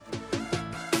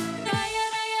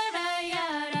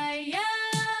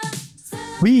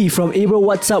We from Abra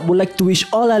Wassupp would like to wish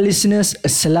all our listeners a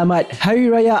selamat Hari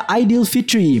Raya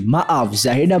Aidilfitri. Maaf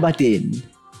Zahir dan Batin.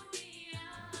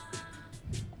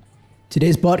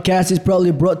 Today's podcast is proudly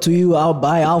brought to you out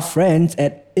by our friends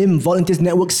at Volunteers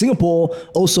Network Singapore,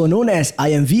 also known as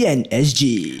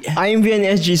IMVNSG.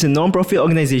 IMVNSG is a non-profit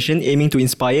organisation aiming to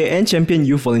inspire and champion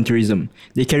youth volunteerism.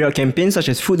 They carry out campaigns such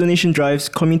as food donation drives,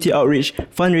 community outreach,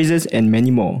 fundraisers and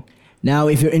many more.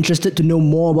 Now, if you're interested to know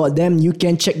more about them, you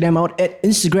can check them out at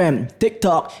Instagram,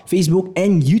 TikTok, Facebook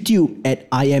and YouTube at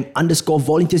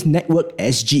IM_Volunteers Network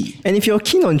SG. And if you're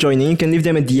keen on joining, you can leave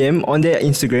them a DM on their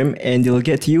Instagram and they'll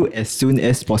get to you as soon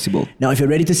as possible. Now, if you're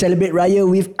ready to celebrate Raya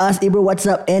with us, Abra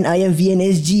Wassupp and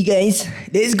IMVNSG guys,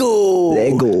 let's go!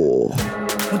 Let's go!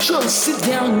 Won't you sit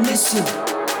down and listen?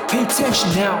 Pay attention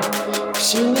now,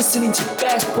 'cause you're listening to the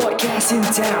best podcast in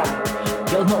town.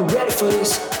 Y'all not ready for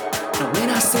this? Now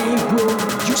when I say bro,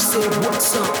 you say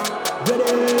what's up? Ready?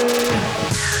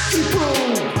 Bro,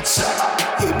 what's up?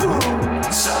 Bro,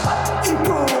 what's up?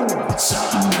 Bro, what's up?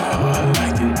 I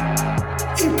like it.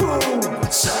 Bro,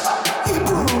 what's up?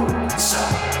 Bro, what's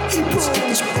up? Bro,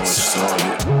 what's up?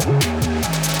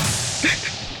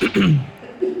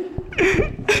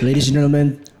 Ladies and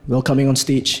gentlemen, welcoming on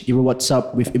stage Abra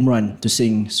Wassupp with Imran to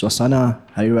sing Suasana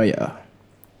Hari Raya.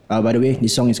 By the way,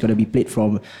 this song is going to be played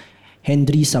from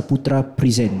Hendry Saputra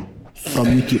Present from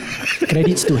YouTube.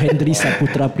 Credits to Hendry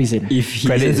Saputra Present. If he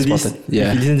listens to this, if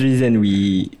he listens to this, then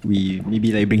we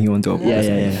maybe like bring you on to our podcast.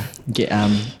 Yeah. Okay,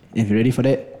 if you're ready for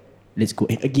that, let's go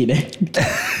again.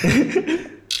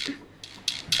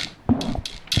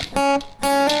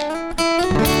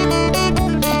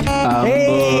 Hey,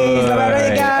 selamat Raya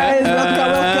guys.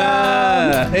 Welcome.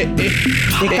 Hey,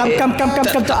 come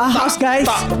to our house guys.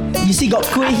 You see got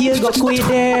kuih here, got kuih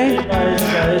there.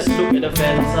 Guys, look at the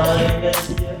fence.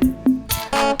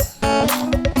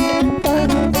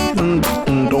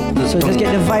 So just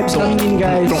get the vibes coming in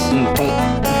guys.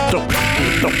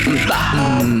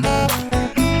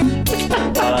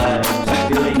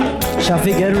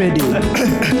 Syafiq, get ready.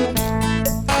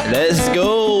 Let's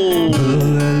go.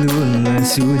 Berlalulah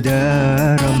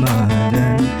sudah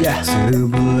Ramadan,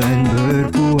 sebulan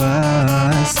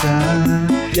berpuasa.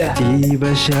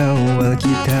 Tiba Syawal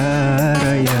kita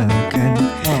rayakan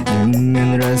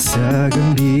dengan rasa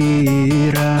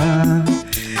gembira.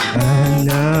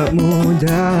 Anak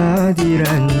muda di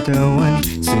rantauan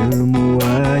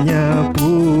semuanya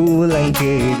pulang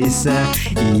ke desa.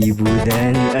 Ibu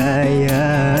dan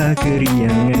ayah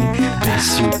keriangan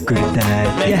bersyukur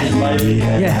tadi.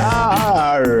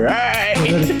 Alright.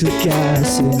 Bertukar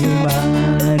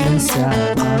senyuman dan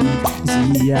salam,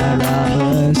 ziarah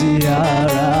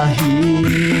menziarahi,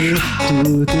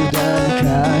 tutur dan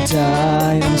kata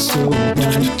yang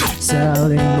sopan,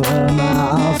 saling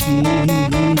memaafi.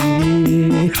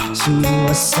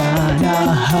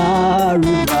 Suasana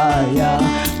Hari Raya,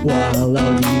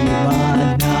 walau di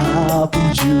manapun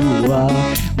jua,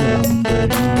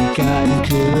 memberikan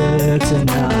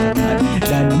ketenangan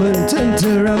dan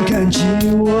mententeramkan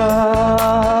jiwa.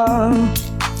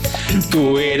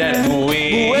 Kuih dan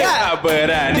kuih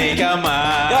berani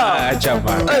kamar. Macam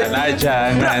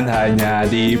jangan hanya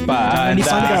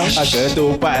dipandang.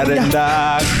 Ketupat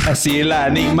rendang sila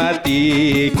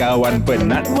nikmati. Kawan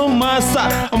penat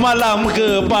memasak malam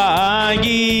ke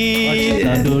pagi.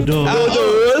 Duduk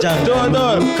jangan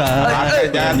buka,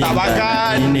 jangan tak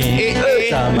makan.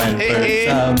 Taman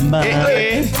bersama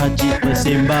haji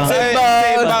bersembang,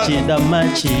 pakcik dan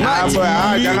makcik.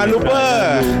 Apa? Jangan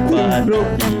lupa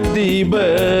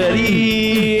diberi.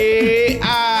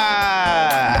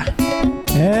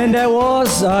 And that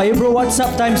was Abra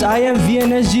Wassupp times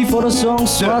IMVNSG for the song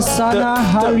Suasana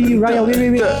Hari Raya.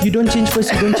 Wait. You don't change first.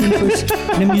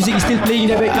 The music is still playing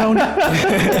in the background.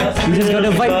 You just gotta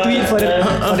vibe to it for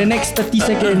the next 30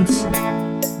 seconds.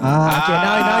 Okay,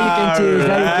 now you can change.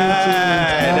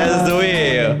 That's the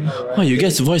way. Oh, you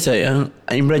guys voice like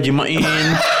Imran Jimain.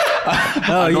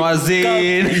 Anwar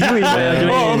Zain.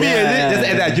 Oh, me is it? Just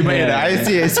add that Jimain. I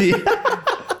see.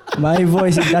 My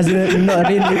voice doesn't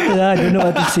not rain later lah. Don't know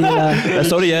what to say lah.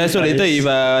 Sorry later if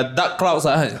dark clouds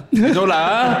no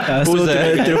lah. So to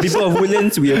the people of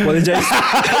Woodlands, we apologize.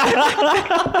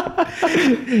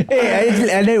 Hey,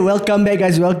 and then welcome back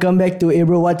guys. Welcome back to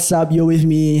Abra Wassupp. You're with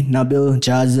me, Nabil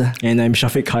Jaz. And I'm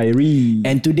Syafiq Hari.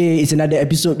 And today is another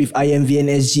episode with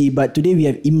IMVNSG. But today we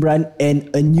have Imran and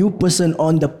a new person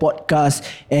on the podcast.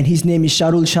 And his name is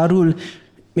Syahrul.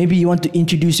 Maybe you want to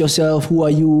introduce yourself. Who are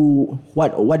you?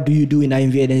 What do you do in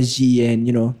IMVNSG? And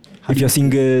you know, if you're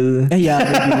single, yeah,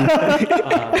 maybe.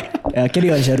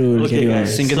 Carry on, Syahrul. Okay, carry on.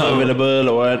 single not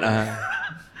available or what?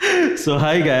 So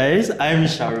hi guys, I'm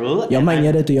Syahrul. Your mic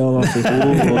nearer to your mouth.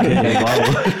 Okay,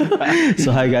 wow.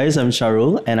 So hi guys, I'm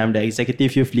Syahrul and I'm the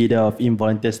Executive Youth Leader of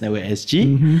IMVNSG Network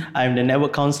SG. I'm the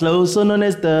Network Counsellor, also known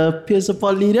as the Peer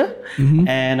Support Leader.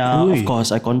 And of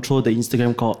course, I control the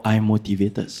Instagram called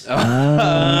iMotivators.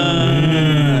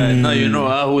 Now you know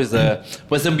who is the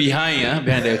person behind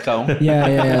the account.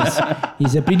 Yeah.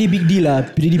 It's a pretty big deal in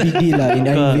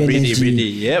IMVNSG. Pretty.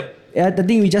 Yep. Yeah, the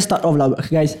thing we just start off lah,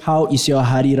 guys. How is your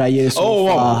Hari Raya so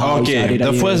far? How is Okay. Hari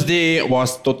The Raya? first day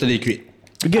was totally great.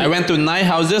 I went to 9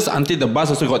 houses until the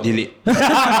bus also got delayed. 9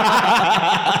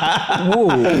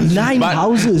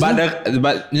 houses.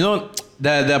 But you know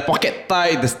the pocket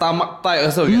tight, the stomach tight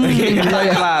also get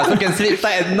tight lah. So can sleep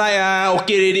tight at night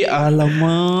okay already.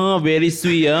 Alamak, very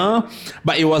sweet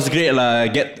But it was great lah.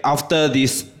 Get after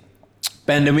this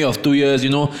pandemic of 2 years,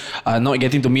 you know, not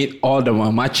getting to meet all the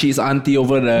machis, auntie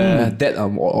over the dad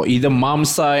or either mom's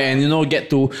side, and you know, get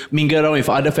to mingle around with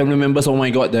other family members. Oh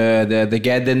my God, the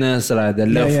togetherness, the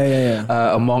love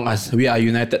among us. We are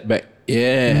united back.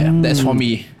 Yeah, that's for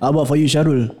me. How about for you,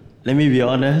 Syahrul? Let me be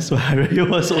honest, it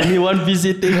was only one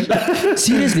visitation.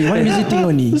 Seriously, one visiting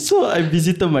only. So I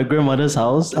visited my grandmother's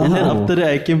house and then after that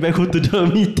I came back home to the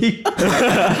meeting.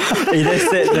 That's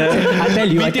it. I tell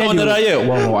you. Meeting on the raya.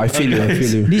 Wow, I feel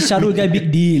you. This Syahrul guy big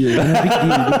deal. Big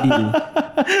deal.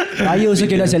 Raya also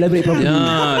cannot celebrate properly.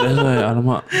 Yeah, that's why.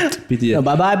 Alamak, pity. No,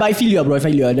 but I feel you, bro. I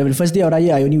feel you. The first day of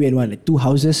Raya, I only went like 2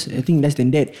 houses. I think less than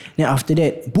that. Then after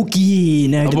that, Bukit.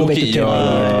 Then I have to go back to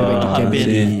camp.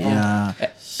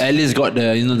 Yeah. At least got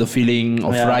the the feeling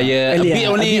of Raya. A bit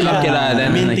only. Okay lah. The Then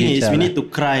main thing is we need to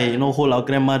cry, hold our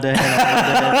grandmother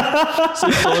hand. So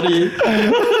sorry.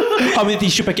 How many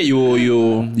tissue packet you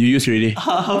use already?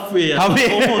 Halfway. Almost.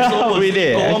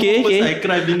 Okay. I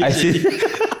cried initially.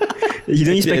 You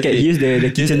don't use packet, you use the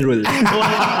kitchen roll.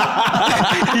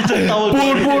 Kitchen towel.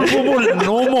 Pull.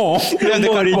 No more.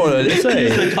 That's why.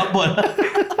 The cupboard.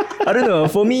 I don't know.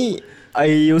 For me,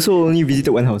 I also only visited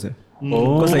one house.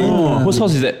 Because Whose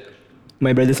house is that?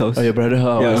 my brother's house. Oh, your brother's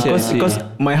house. Yeah, I see. because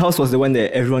my house was the one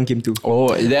that everyone came to.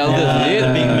 Oh, the eldest, is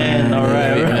it? Big man.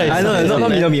 Alright. I know,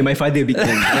 not me. My father, big man.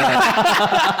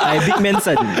 I big man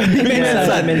son. Big man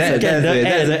son.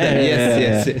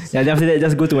 Yes. Yeah, then after that,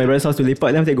 just go to my brother's house to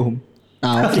lepak. Then after that, go home.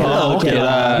 Okay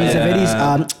lah. It's a very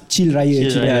chill raya.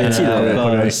 Chill.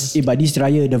 But this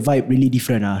raya, the vibe really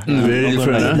different. Very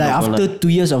different. Like after 2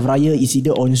 years of raya, it's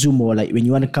either on Zoom or like when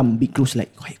you want to come big close,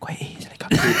 like quiet.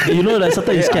 You know, like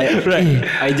sometimes you scared. Right.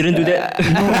 I didn't do that.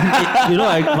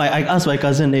 I asked my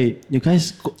cousin, hey, you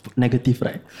guys negative,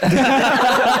 right?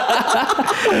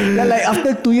 Like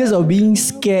after 2 years of being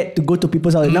scared to go to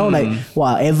people's house, now like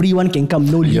wow, everyone can come,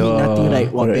 no limit, nothing.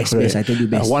 Like wow, best. I tell you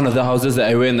best. One of the houses that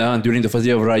I went during the first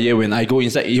day of Raya, when I go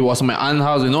inside, it was my aunt's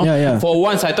house, you know. Yeah. For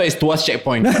once, I thought it's Tuas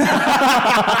checkpoint. When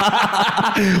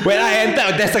I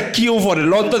entered, there's a queue for the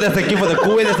lontong, there's a queue for the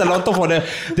kuih,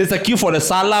 there's a queue for the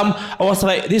salam. I was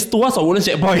like, this Tuas or Woodlands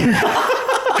checkpoint?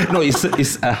 No, it's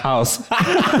a house.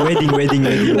 Wedding. Like wedding,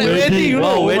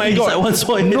 Wow, oh my wedding is God. like one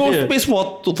spot in No here. space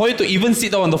for you to even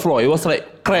sit down on the floor. It was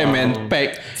like crammed and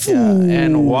packed.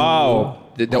 And wow.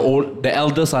 The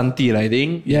eldest auntie, I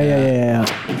think. Yeah.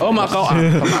 Oh, mak kau.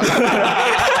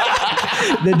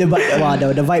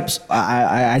 The vibes,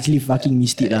 I actually fucking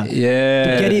missed it. Yeah.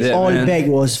 To get it all back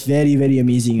was very, very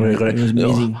amazing. Correct. It was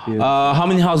amazing. How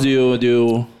many houses do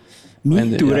you Me?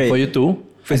 went? 2, right? For you 2?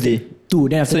 First day. 2.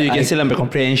 Then after So you that, can say my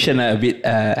comprehension a bit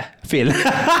fail.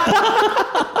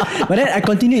 but then I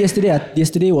continued yesterday.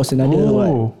 Yesterday was another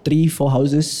 3-4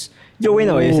 houses. Yo, went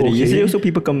out yesterday. okay. Yesterday also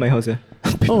people come my house.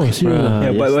 Oh, serious?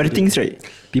 Yeah, but the things, right?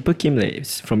 People came like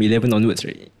from 11 onwards,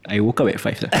 right? I woke up at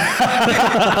 5.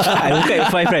 I woke up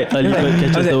at 5, right? Early bird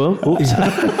catches the worm. Oops.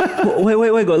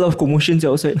 Why got a lot of commotions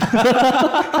outside?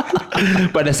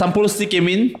 But the sample still came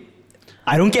in.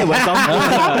 I don't care about sample.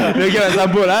 Don't care about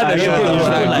sample,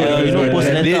 Post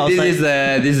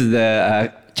This is the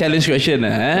challenge question.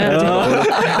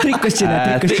 Trick question.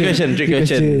 Trick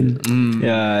question.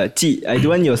 Yeah, Cik, I don't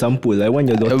want your sample. I want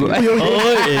your daughter.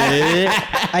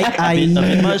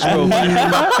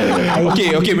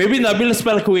 Okay, maybe Nabil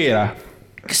spell kuih lah.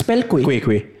 Spell kuih. Kuih.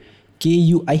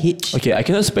 Kuih. Okay, I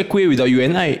cannot spell kuih without you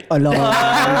and I. Allah.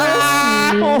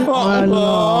 You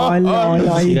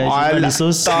guys are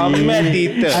so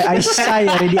sweet. I shy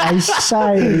already.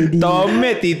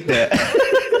 Tomato.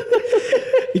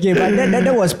 Okay, but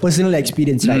that was personal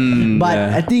experience, right? But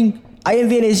I think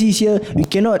IMVNSG is here. We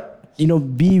cannot,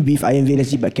 be with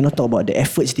IMVNSG, but cannot talk about the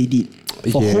efforts they did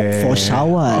for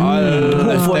Hope-For-Syawal.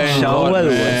 Hope-For-Syawal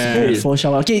was great.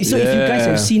 Hope-For-Syawal. Okay, so if you guys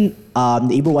have seen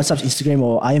the Able Wassupp's Instagram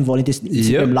or IM Volunteers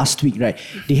Instagram last week, right?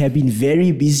 They have been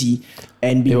very busy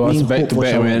and It was being back to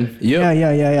back, Hope-For-Syawal. man. Yep.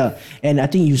 Yeah. And I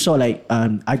think you saw like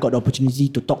I got the opportunity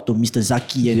to talk to Mr.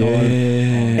 Zaki and all.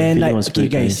 And Feeling like, was okay,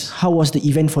 great, guys, guys. how was the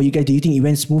event for you guys? Do you think it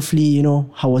went smoothly? You know,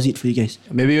 how was it for you guys?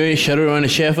 Maybe Syahrul want to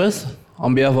share first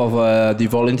on behalf of the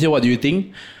volunteer. What do you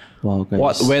think? Wow, guys.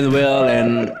 What went well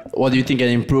and what do you think can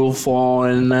improve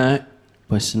on?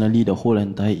 Personally, the whole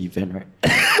entire event, right?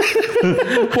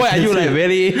 Why are you like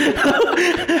very?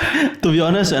 To be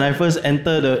honest, when I first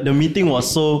entered, the meeting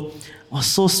was so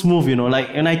smooth, you know. Like,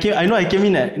 and I came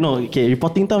in at,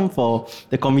 reporting time for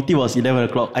the committee was 11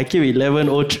 o'clock. I came at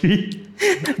 11:03.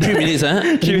 3 minutes, huh?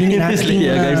 3 minutes late,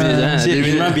 yeah, guys. 3 minutes, huh? See,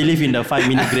 3 we not believe in the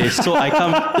 5-minute grace, so I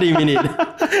come 3 minutes.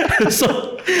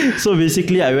 so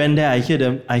basically, I went there. I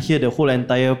hear the whole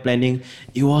entire planning.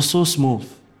 It was so smooth.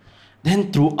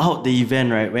 Then throughout the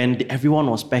event, right, when everyone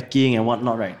was packing and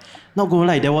whatnot, right, not gonna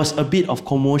lie, there was a bit of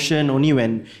commotion only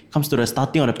when it comes to the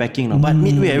starting of the packing. No? But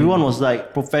midway, everyone was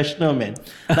like professional, man.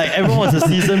 Like everyone was a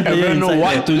seasoned player. Everyone know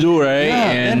inside what there. to do, right?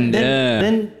 Yeah, And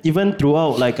then even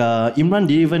throughout, like Imran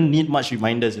didn't even need much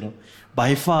reminders, you know.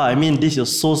 By far, I mean, this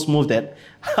is so smooth that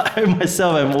I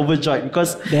myself am overjoyed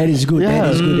because That is good.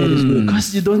 That is good.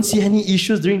 because you don't see any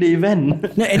issues during the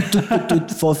event. No, and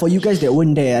for you guys that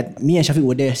weren't there, me and Shafiq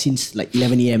were there since like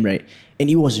 11 a.m. right, and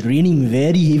it was raining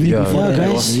very heavily before it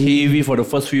that. was heavy for the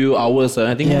first few hours.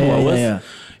 I think 2 hours.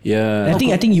 Yeah. I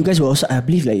think you guys were also, I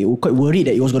believe, like you were quite worried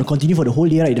that it was going to continue for the whole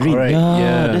day, right? The rain. Correct.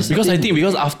 Yeah, that's the Because I thing.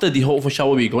 think after the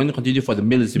Hope-For-Syawal, we're going to continue for the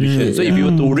meal distribution. So if you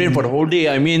were to rain for the whole day,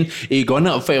 I mean, it's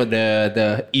gonna affect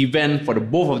the event for the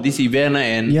both of this event,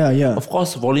 and of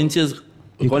course volunteers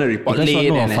are gonna report You guys late want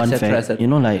to know and a fun etc. fact? You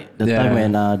know, like the Yeah. time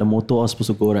when the motor was supposed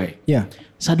to go, right? Yeah.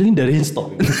 Suddenly the rain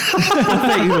stopped.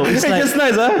 Like, you know, it's like just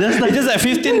nice, huh? It's just like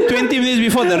 15-20 minutes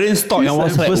before the rain stopped. And I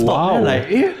was like, first stop. wow. Like,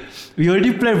 we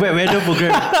already planned wet weather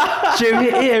program. Straight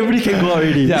away, everybody can go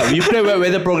already. Yeah, we play wet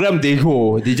weather program. They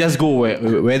go. They just go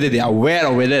whether they are wet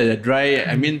or whether they're dry.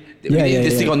 I mean,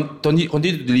 this thing continue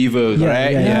to deliver,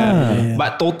 right? Yeah.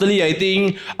 But totally, I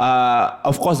think,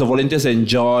 of course, the volunteers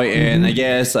enjoy and I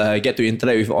guess get to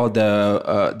interact with all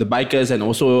the bikers and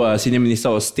also Senior Minister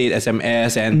of State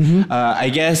SMS and I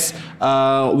guess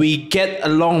we get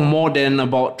along more than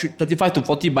about 35 to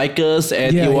 40 bikers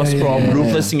and it was from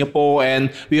Ruthless Singapore and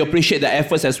we appreciate the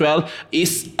efforts as well.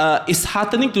 It's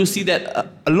heartening to see that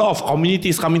a lot of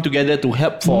communities coming together to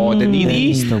help for the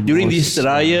needy during this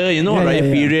Raya, Raya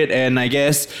period, and I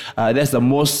guess that's the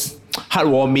most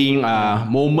heartwarming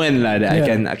moment that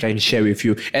I can share with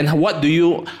you. And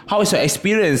how is your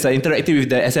experience interacting with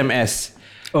the SMS?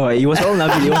 Oh, it was all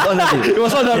Nabil. It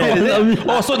was all Nabil, is it?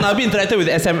 Oh, so Nabil interacted with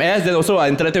the SMS, then also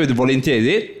interacted with the volunteer, is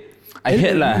it? I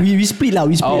heard lah. We split lah.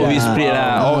 We split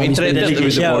lah. Oh, interacted with the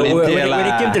Yeah, volunteer when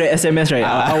it came to the SMS, right,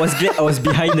 I was glad I was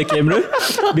behind the camera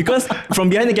because from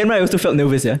behind the camera I also felt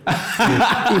nervous. Yeah.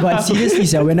 But seriously,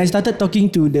 sir, when I started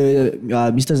talking to the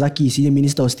Mr. Zaki, Senior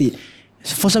Minister of State,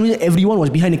 for some reason everyone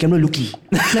was behind the camera looking.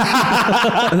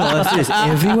 No, serious,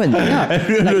 everyone. Like,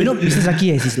 Mr. Zaki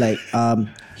has his like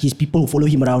his people who follow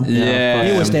him around. Yeah.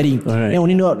 They were staring. Alright. Then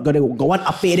only got one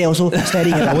ape there also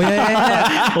staring at us.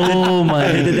 Oh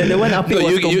my. The one up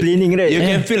was complaining, right? You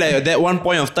can feel like at that one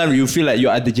point of time you feel like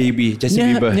you're at the JB, Justin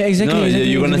Yeah, Bieber. yeah, exactly, No,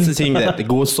 exactly, you're gonna exactly. sing that the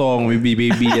ghost song, maybe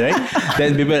baby, right?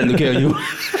 Then people are looking at you.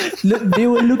 They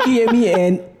were looking at me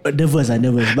and nervous.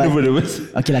 But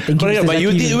okay lah, thank you. Correct, Mr. but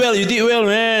you Zaki. did well,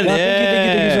 man. Yeah,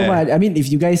 thank you so much. I mean, if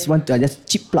you guys want to just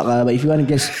cheap plug, but if you want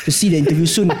to see the interview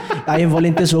soon, I am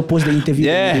volunteers will post the interview.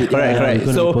 Yeah, correct. we're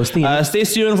gonna So be posting it. stay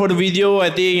tuned for the video. I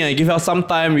think give us some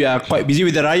time. We are quite busy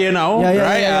with the Raya now, Yeah,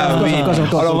 right? of course,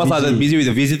 all of us are busy. busy with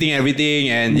the visiting everything,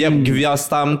 and give us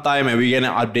some time, and we're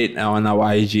gonna update on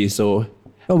our IG. So,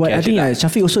 Oh, but I catch think it up.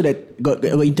 Shafiq also that got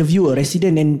interview a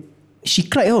resident and she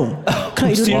cried.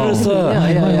 Cried during serious, the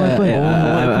interview.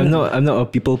 Yeah. I'm not a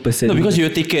people person. No, because you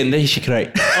were taken, then she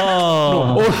cried.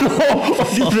 Oh.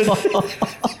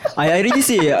 I already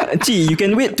say, Chi, you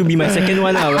can wait to be my second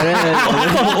one. I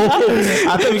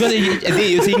thought because I think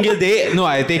you single date. No,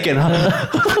 I taken. Got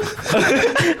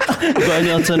any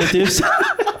alternatives?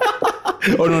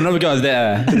 Oh no, not because of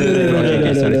that.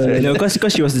 Sorry. No, because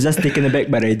she was just taken aback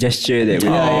by the gesture that.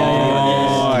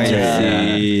 Oh, I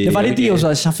see. The funny thing was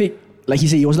Shafiq, like he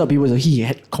said, he was not people, so he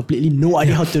had completely no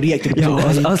idea how to react to the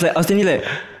Yeah, I was thinking like,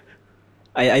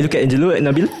 I look at Angelo and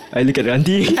Nabil, I look at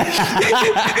Ranti.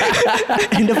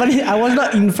 And the funny, I was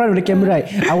not in front of the camera,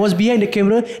 right? I was behind the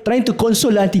camera trying to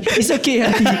console Auntie. It's okay,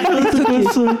 Auntie.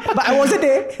 It's okay. But I wasn't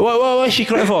there. What she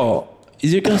cried for?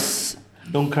 Is it because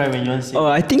Don't cry when you want to say. Oh,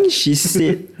 I think she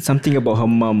said something about her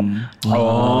mum.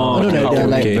 Oh, no, they're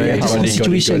like, okay. just a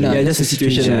situation. Yeah, just a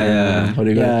situation. Yeah.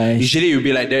 Yeah. Usually you'll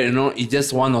be like that, it's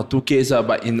just 1 or 2 cases,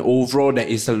 but in overall there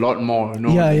is a lot more.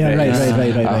 Yeah,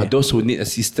 right. Those who need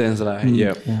assistance,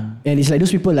 yeah. And it's like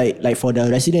those people like for the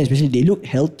residents especially, they look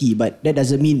healthy, but that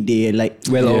doesn't mean they like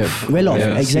Well off. Well off.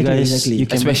 Yeah. Exactly. You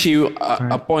can- Especially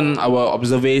upon our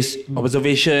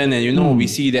observation, and we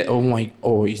see that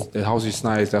the house is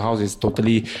nice, the house is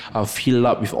totally filled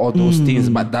up with all those things,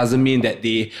 but doesn't mean that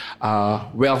they are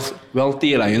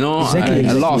wealthy, Exactly.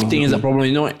 A lot of things, problem,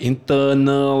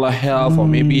 internal health or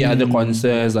maybe other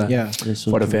concerns That's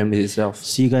so for the true. family itself.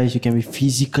 See, guys, you can be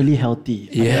physically healthy.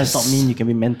 But that does not mean you can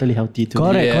be mentally healthy too.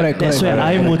 Correct. That's where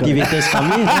I motivators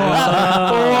come in.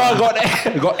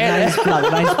 got Nice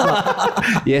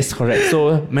plug. Yes, correct.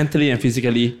 So mentally and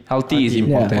physically healthy is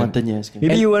important. Yes.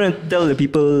 Maybe you want to tell the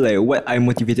people like what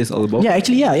iMotivators is all about? Yeah,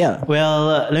 actually, yeah.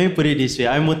 Well, let me put it this way.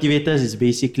 iMotivators is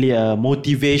basically a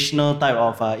motivational type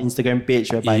of Instagram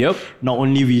page whereby not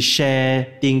only we share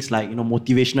things like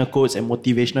motivational quotes and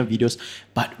motivational videos,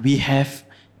 but we have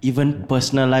even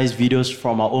personalized videos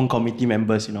from our own committee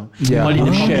members. We call it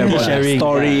the community sharing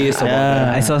stories.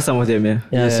 Yeah. I saw some of them.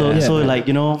 Yeah, so like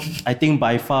I think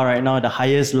by far right now the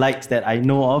highest likes that I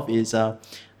know of is I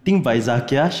think by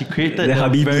Zakia. She created The a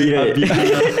Habibi, very right?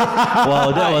 Habibi.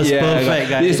 Wow, that was perfect,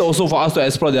 guys. This is also for us to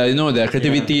explore their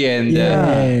creativity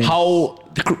and how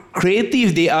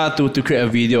creative they are to create a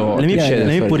video. Let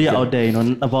me put it out there,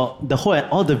 about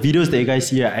all the videos that you guys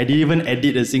see. I didn't even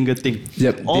edit a single thing.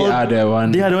 Yep, they are the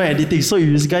one. They are the one editing. So if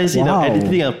you guys see the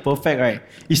editing are perfect, right?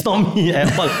 It's not me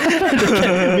at all.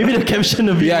 Maybe the caption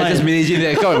will be mine. just managing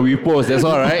the account and we post. That's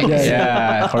all, right?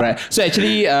 Yeah, correct. So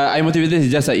actually, iMotivators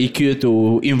is just equal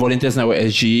to IMVNSG Network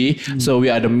SG. So we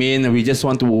are the main. We just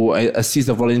want to assist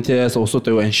the volunteers also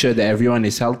to ensure that everyone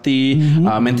is healthy,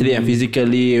 mentally and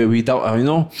physically. Without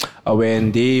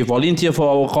when they volunteer for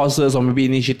our causes or maybe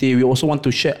initiative, we also want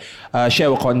to share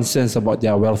our concerns about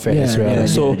their welfare as well.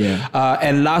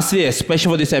 And lastly,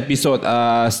 especially for this episode,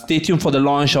 stay tuned for the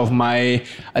launch of my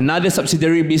another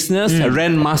subsidiary business,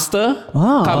 Rentmaster,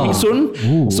 coming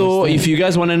soon. So if you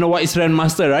guys want to know what is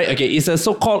Rentmaster, right? Okay, it's a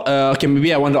so-called.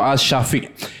 Maybe I want to ask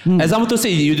Shafiq. Example to say,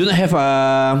 you do not have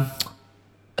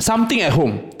something at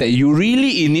home that you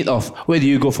really in need of. Where do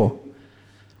you go for?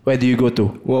 Where do you go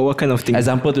to? Well, what kind of thing?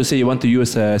 Example to say you want to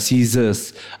use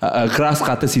scissors, grass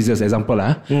cutter scissors. Example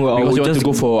because you want to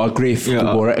go for a grave to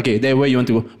go, right? Okay, then where you want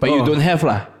to go? But you don't have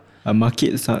a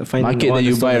market. Find market that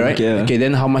you buy, right? Okay,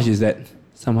 then how much is that?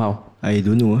 Somehow I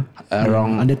don't know.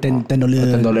 around Under $10.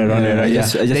 $10 around there, right? I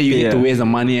just then you pay, need to waste the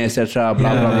money, etc.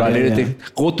 Blah blah blah. Then you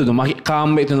go to the market,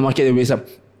 come back to the market, and waste up.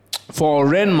 For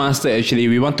Rentmaster, actually,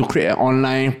 we want to create an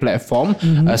online platform,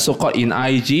 so-called in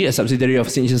IG, a subsidiary of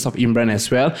St. Joseph's Imran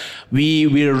as well. We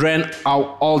will rent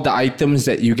out all the items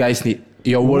that you guys need.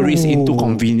 Your worries into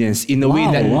convenience in a way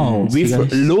that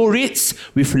with low rates,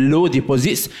 with low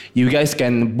deposits, you guys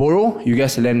can borrow, you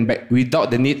guys lend back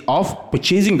without the need of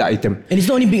purchasing the item. And it's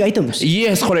not only big items.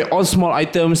 Yes, correct. All small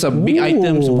items, big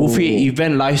items, buffet,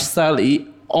 event, lifestyle,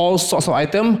 all sorts of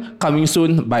items coming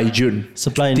soon by June.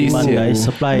 Supply and demand, guys.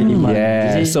 Supply and demand.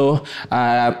 Yeah. So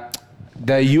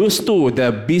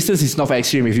the business is not for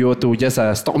extreme. If you were to just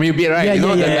stock me a bit, right?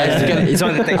 It's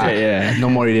on the text, right? No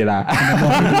more already lah.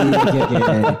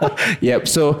 Yep.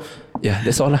 So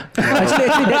that's all lah.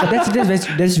 Actually,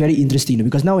 that's very interesting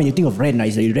because now when you think of rent,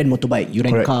 it's like you rent motorbike, you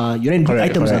rent car, you rent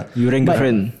items. You rent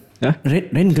girlfriend.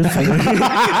 Rent girlfriend.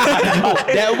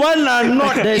 That one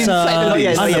not inside the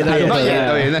list. Not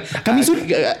yet.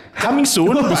 Coming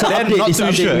soon. But then not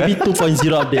too sure. Maybe 2.0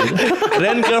 update.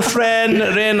 Rent girlfriend,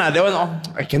 that one.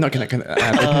 I cannot.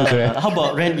 How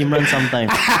about rent Imran sometime?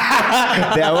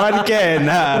 That one can.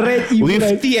 With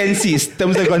TNCs,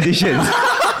 terms and conditions.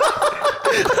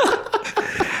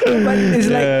 But it's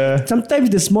like sometimes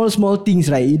the small things,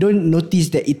 right? You don't notice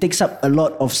that it takes up a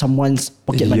lot of someone's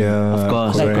pocket money. Of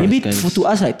course. Like maybe to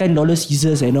us, like $10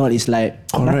 scissors and all is like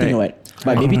nothing, what?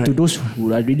 But maybe to those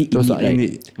who are really in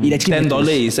need, it actually $10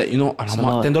 is like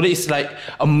 $10 is like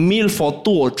a meal for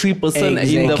 2 or 3 person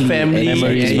in the family, and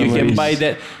you can buy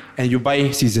that. And you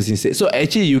buy scissors instead. So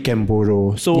actually you can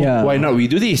borrow. So why not we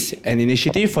do this? An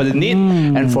initiative for the need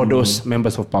and for those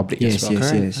members of public as well.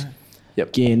 Yes. Yep.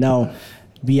 Okay, now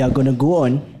we are gonna go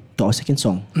on to our second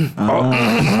song.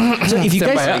 So if you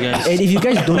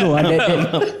guys don't know,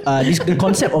 the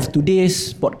concept of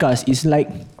today's podcast is like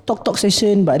talk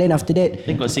session, but then after that,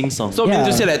 Then got sing song. So Yeah. mean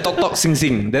to say like talk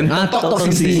sing. Then talk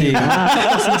sing.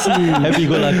 Happy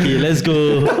go lucky. Let's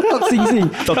go. talk sing.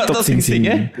 Talk sing.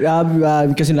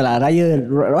 Because Raya,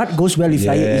 what goes well with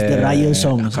Raya is the Raya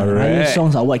songs. Correct. Raya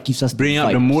songs are what gives us Bring the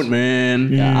up the vibe. mood,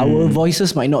 man. Yeah, our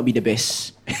voices might not be the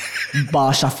best.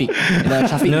 Bar Shafiq.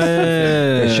 Shafiq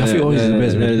always is the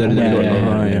best, man.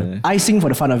 Yeah. I sing for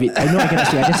the fun of it. I know I cannot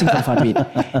sing. I just sing for the fun of it.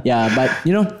 Yeah, but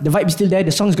the vibe is still there.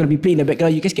 The song is gonna be played in the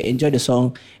background. You guys can enjoy the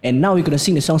song. And now we're gonna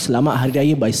sing the song Selamat Hari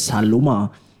Raya by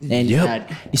Saloma. And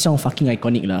this song fucking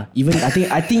iconic lah. Even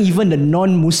I think even the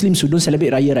non-Muslims who don't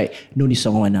celebrate Raya, right, know this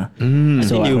song one lah.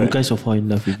 So you guys will fall in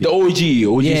love with it. The OG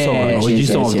Yes, song. yes,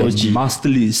 song yes, of yes. the master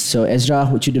list. So Ezra,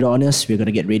 would you do the honors? We're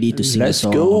gonna get ready to sing Let's the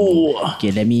song. go. Okay,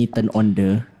 let me turn on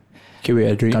the Okay,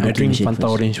 wait, I drink machine Fanta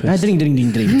first. Orange first. Drink. Okay,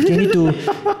 you need to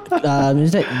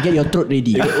get your throat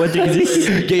ready. What drink is this?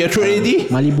 Get your throat ready.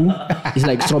 Malibu. It's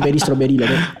like strawberry like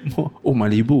that. Oh,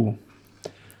 Malibu.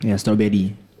 Yeah,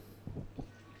 strawberry.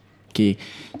 Okay,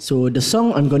 so the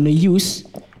song I'm gonna use.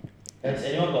 Has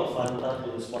anyone got Fanta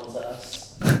to sponsor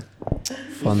us?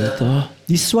 Fanta.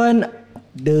 This one,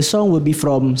 the song will be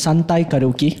from Santai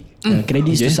Karaoke.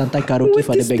 Credits to Santai Karaoke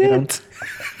for the background.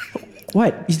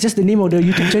 What? It's just the name of the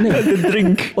YouTube channel. The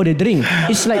drink. Oh, the drink.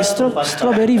 It's like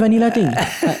strawberry vanilla thing.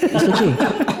 It's okay.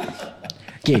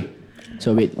 Okay.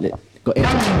 So wait, go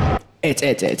ads. Oh,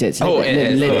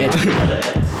 ads. Let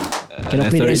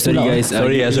Cannot play ads too Sorry loud. guys.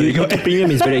 Sorry. YouTube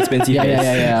Premium is very expensive. Yeah.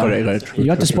 guys. Correct.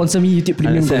 You want to sponsor me YouTube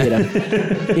Premium, go ahead lah.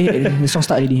 The song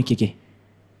start already.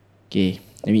 Okay.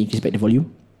 Let me increase back the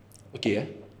volume. Okay.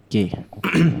 Okay.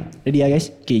 Ready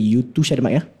guys? Okay, you two share the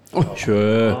mic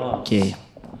Sure. Okay.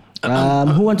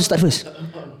 Who want to start first?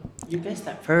 You guys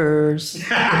start first.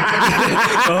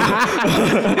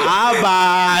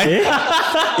 Abai.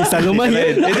 Is Saloma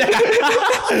here?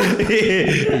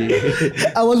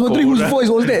 I was wondering whose voice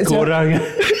was that. Korang.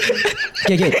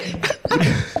 Okay.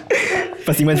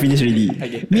 Pasiman finish ready.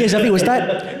 Me and Shafiq will start.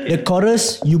 The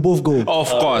chorus, you both go. Of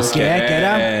course, Okay,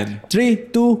 can. 3,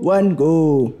 2, 1,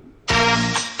 go.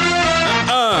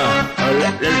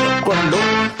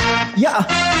 Yeah.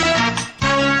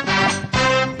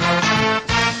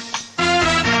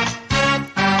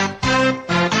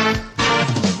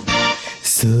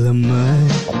 Selamat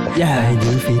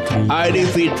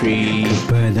Aidilfitri.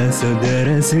 pada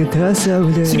saudara serta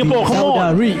saudari Singapore, come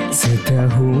on. Saudari.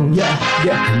 setahun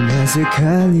hanya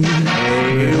sekali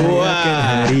merayakan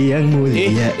hari yang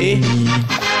mulia ini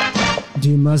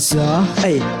di masa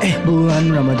bulan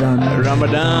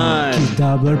Ramadan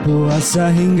kita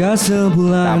berpuasa hingga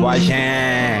sebulan.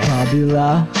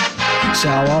 Apabila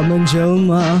Syawal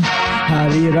menjelma,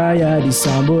 hari raya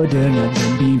disambut dengan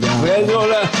gembira.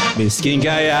 Miskin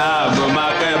kaya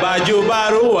memakai baju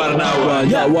baru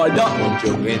warna-warni.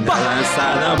 Muncul dalam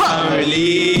sana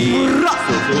family.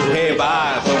 Sungguh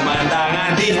hebat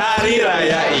pemandangan di hari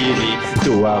raya ini.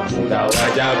 Tua muda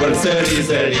raja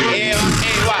berseri-seri.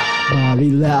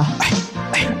 Marilah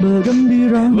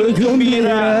bergembira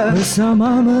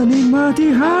bersama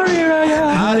menikmati hari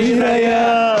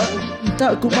raya.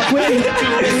 Tak kupak kue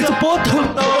sepotong.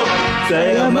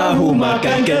 Saya mahu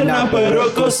makan kena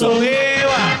perut kosong.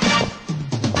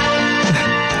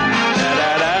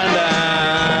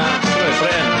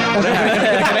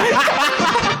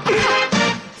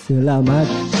 Selamat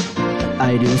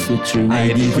Aidilfitri.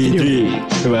 Aidilfitri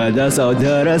kepada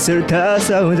saudara serta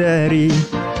saudari,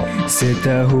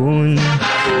 setahun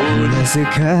hanya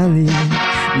sekali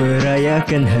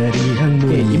merayakan hari yang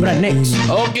mulia. Okay, Imran, next. ini.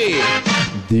 Okey.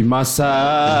 Di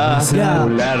masa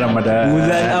bulan Ramadan.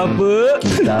 Bulan apa?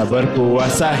 Kita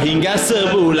berpuasa hingga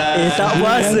sebulan. Tak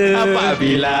puasa.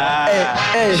 Apabila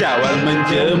Syawal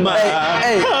menjelma,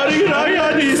 hari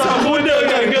raya disambut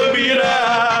dengan gembira.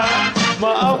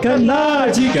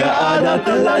 Maafkanlah jika ada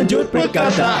terlanjut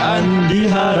perkataan,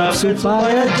 diharap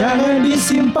supaya jangan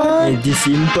disimpan.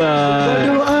 Disimpan.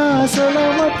 Doa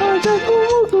selamat panjang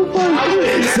umur kepada,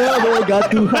 semoga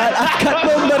Tuhan akan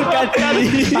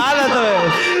memberkati.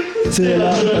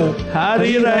 Selamat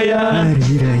Hari raya,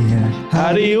 Hari raya,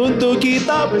 hari untuk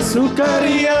kita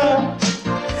bersukaria.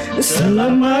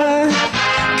 selamat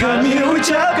Kami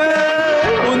ucapkan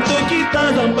untuk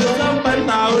kita sampai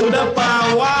tahun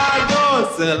depan. Wago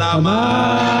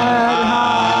selamat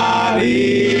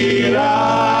Hari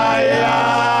Raya.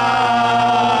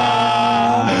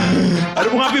 Ada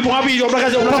bunga api, jom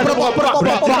belakang.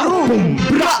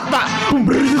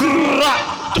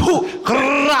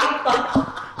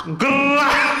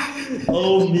 Gerak.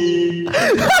 Oh me. You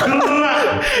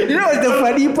know what's the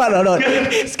funny part or not?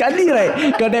 Sekali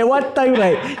right, got that one time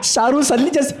right, Syahrul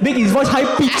suddenly just make his voice high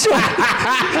pitch.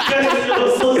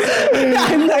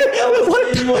 I'm like,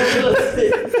 what?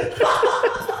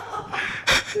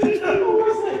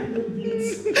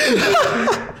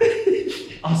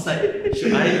 I was like,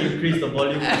 should I increase the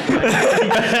volume?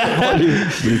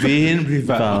 Breathe in, breathe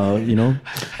out. You know.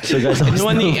 So guys, I was, You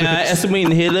want asthma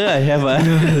inhaler? I have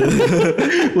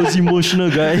was emotional,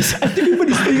 guys. People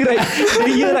is saying right,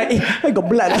 they hear right, I got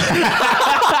blood.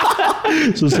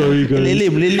 So sorry, guys.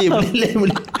 Lelem.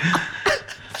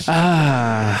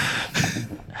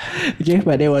 Okay,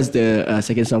 but that was the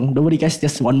second song. Don't worry guys,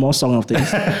 just one more song after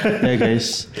this. Yeah,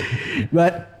 guys.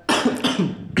 But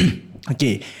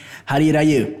okay, Hari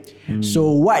Raya.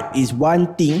 So what is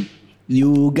one thing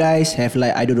you guys have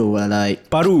like, I don't know, like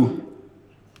Paru.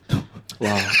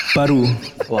 Wow. Paru.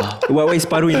 Wow. What is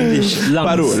paru in English? Lungs.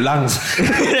 Paru, lungs.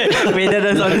 Wait,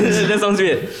 that sounds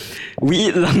weird. We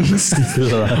eat lungs.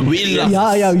 We eat lungs.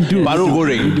 Yeah, we do. Paru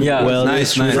goreng. Yeah. Well,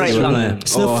 nice. fried lung.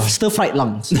 Stir-fried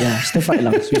lungs. Yeah, stir-fried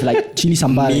lungs with like chili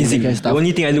sambal and that Amazing. kind of The stuff.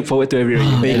 only thing I look forward to every year.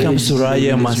 When it comes to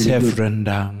Raya, It's must really have good.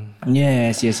 rendang.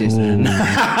 Yes. And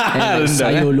like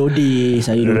sayur lodeh.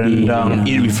 Rendang,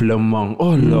 eat with lemang.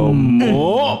 Oh,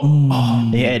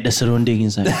 lemang. They add the surrounding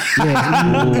inside. Yes.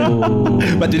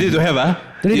 But today don't have,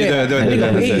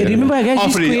 Hey, remember guys, All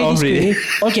this free. square,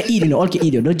 all can eat, all can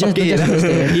eat. Don't just Yeah.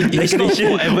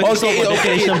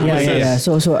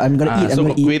 So I'm gonna eat. I'm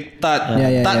gonna eat. Kuih tat,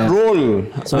 Yeah. tat roll.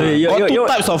 So, Got two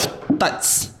types of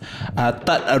tats.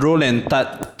 Tat roll and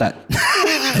tat.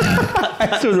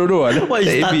 I still don't know. What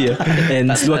is tat? And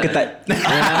seluar ketat.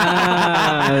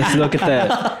 Seluar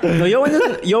ketat. No, you want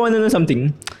to know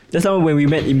something? Just now when we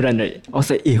met Imran, right? I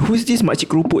was like, who's this makcik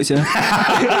kerupuk, sir?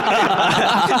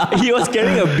 He was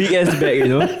carrying a big ass bag, you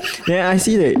know. Then I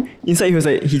see that inside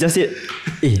he just said,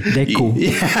 deco.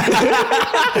 You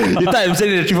thought I'm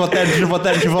saying the 3 for 10,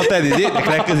 is it? The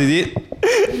crackers, is it?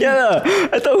 Yeah,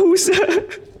 I thought who's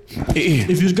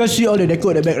If you guys see all the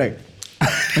deco at the back, right?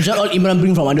 It's not all Imran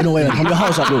bring from I don't know where, from your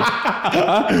house, bro.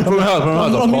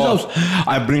 From his house.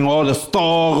 I bring all the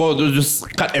stock, just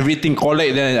cut everything,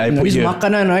 collect, then I put This here.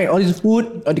 makanan, right? All this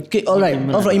food, all the cake, all right.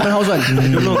 All from Imran house one. I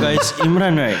don't know, guys.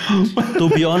 Imran, right? To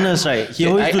be honest, right? He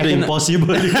always I do the can-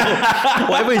 impossible. You know?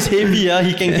 Whatever is heavy,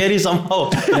 he can carry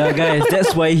somehow. Yeah, guys,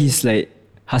 that's why he's like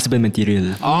husband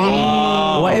material.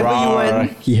 Whatever you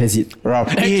want, he has it.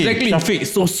 Exactly. Shafiq,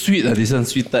 so sweet. This one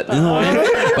sweet tat. You know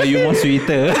why? But you more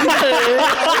sweeter.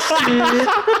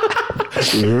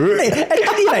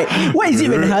 Actually, right, what is it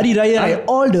when Hari Raya, right?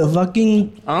 All the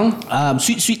fucking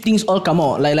sweet things all come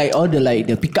out. Like all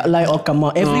the pickup line all come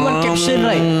out. Everyone caption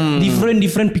right,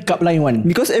 different pickup line one.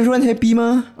 Because everyone happy,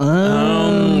 ma.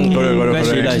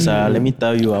 Guys, realize, let me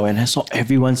tell you, when I saw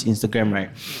everyone's Instagram, right?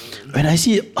 When I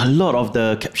see a lot of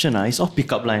the caption, it's all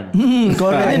pickup line.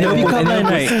 Correct. And the pickup line,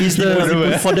 right, is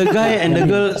the for the guy and the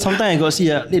girl. Sometimes I got see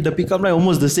the pickup line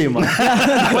almost the same. Why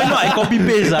not I copy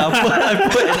paste? I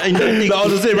put in the thing. All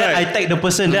the same, Then right? I tag the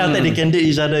person. Then after they can date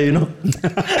each other, you know.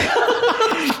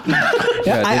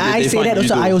 I say that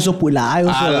also. I also put lah. I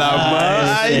also.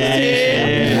 Alamak.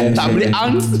 Tak boleh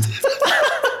angst.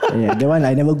 Yeah, the one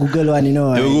I never Google one, you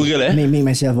know. Never Google, Make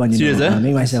myself one, you Serious, know.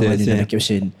 Make myself one, Serious, you know, the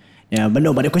caption. Yeah, but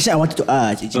the question I wanted to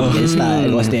ask actually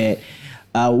was that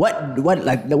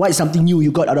what is something new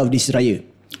you got out of this Raya?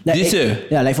 This year?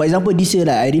 Yeah, like for example this year,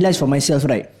 I realized for myself,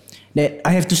 right, that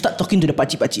I have to start talking to the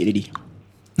pakcik-pakcik already.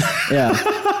 Yeah.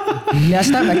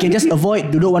 Last time I can just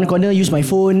avoid, duduk one corner, use my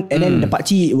phone, and then the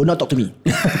pakcik will not talk to me.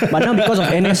 But now because of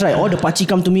NS, right, all the pakcik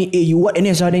come to me, you what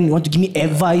NS lah, then you want to give me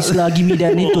advice lah, give me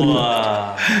that,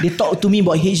 they talk to me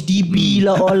about HDB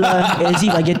lah, all lah, as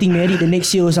if I getting married the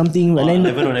next year or something. But then,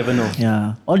 Never know.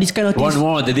 yeah, all these kind of things. One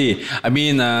more the day. I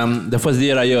mean, the first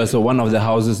day Raya, so one of the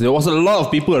houses, there was a lot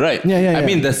of people, right? Yeah. I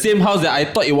mean, the same house that I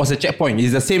thought it was a checkpoint.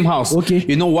 It's the same house. Okay.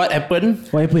 You know what happened?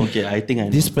 What happened? Okay, I think I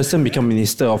know. This person become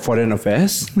Minister of Foreign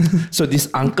Affairs. So this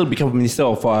uncle become Minister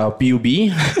of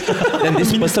PUB. Then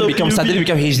this person suddenly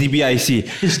become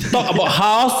HDBIC. Talk about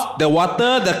house, the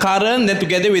water, the current, then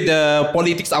together with the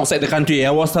politics outside the country.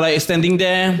 I was like standing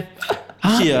there.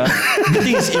 Here, the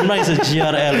thing is, Imran is a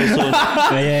GRL also.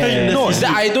 No, that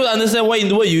I don't understand why in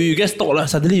the world you guys talk like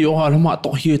suddenly alamak,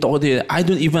 talk here, talk there. I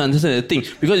don't even understand the thing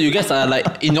because you guys are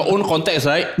like in your own context,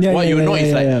 right? What you know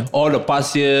is like all the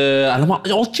past year, alamak,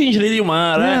 all change already,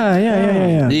 right?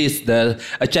 Yeah. This is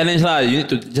a challenge lah. You need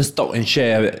to just talk and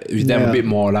share with them a bit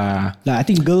more lah. Nah, I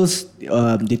think girls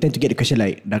they tend to get the question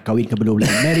like dah kahwin ke belum, like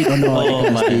married or not. Oh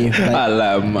my.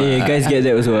 Alamak. Guys get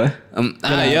that also.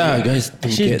 Yeah, guys.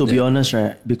 Actually, to be honest,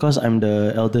 honest, right? Because I'm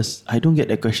the eldest, I don't get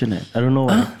that question. I don't know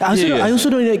why. I also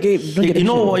don't get You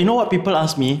know what people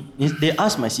ask me? They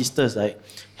ask my sisters like,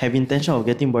 have intention of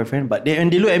getting boyfriend, but when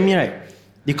they look at me, right?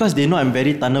 Because they know I'm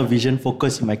very tunnel vision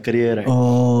focused in my career, right?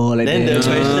 Oh, like Then the that.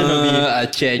 question will be,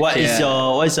 check, what is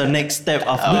your next step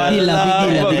after?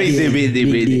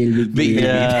 Big deal.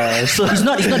 Yeah, so It's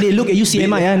not they look at you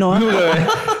CMI, no.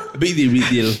 Big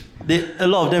deal. a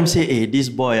lot of them say, hey, this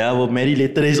boy will marry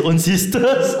later his own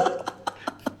sisters.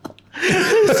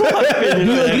 So I feel,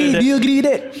 Do you agree with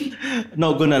that?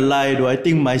 Not gonna lie though, I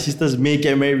think my sisters may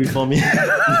get married before me.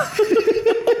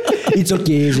 It's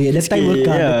okay. That time will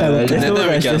come. There's no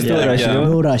rush.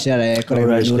 No rush.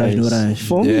 No rush.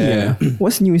 For me,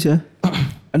 what's new, sir?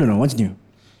 I don't know what's new.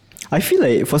 I feel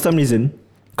like for some reason,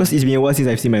 because it's been a while since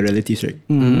I've seen my relatives, right?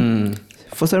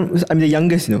 For some, I'm the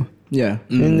youngest, Yeah.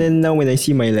 And then now when I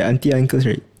see my like auntie uncles,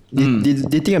 right?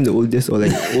 They think I'm the oldest or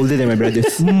like older than my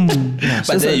brothers.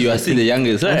 But then you are still the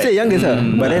youngest, right? I'm still the youngest,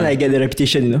 but then I get the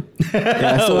reputation,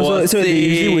 Yeah, so they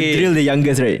usually would drill the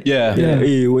youngest, right? Yeah.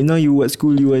 Hey, now you what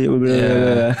school you are? Blah,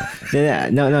 blah, blah.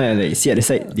 Then now I like sit at the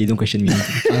side. They don't question me.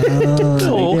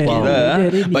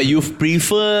 But you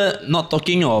prefer not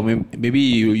talking, or maybe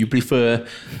you prefer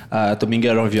to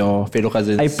mingle around with your fellow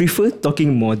cousins? I prefer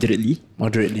talking moderately.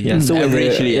 Moderately. Yeah. So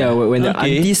averagely. when the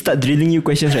aunties start drilling you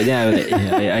questions, right? Then I was like,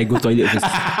 I go toilet first.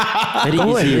 Very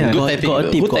easy. Yeah. Got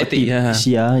a tip.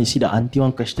 Yeah. You see the auntie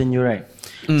one question you, right?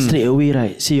 Straight away,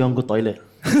 right? Say you want go toilet.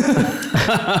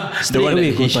 Straight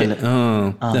away go toilet.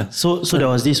 So there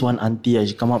was this one auntie,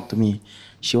 she come up to me.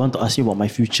 She want to ask me about my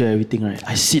future, everything, right?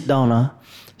 I sit down,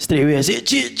 straight away I say,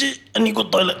 Cik, I need go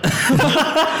toilet.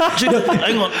 Cik,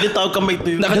 hang on, later I'll come back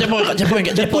to you. The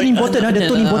tone important. The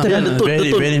tone important.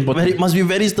 Very important. Must be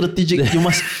very strategic. You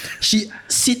must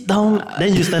sit down,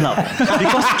 then you stand up.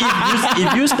 Because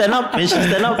if you stand up, when she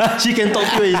stand up, she can talk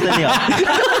to you when you standing up.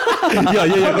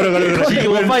 Correct. She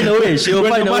will find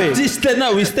a way. She stand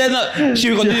up, we stand up. She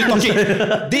will continue talking.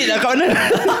 Date lah kat mana?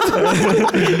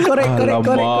 Correct.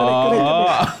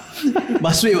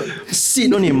 Must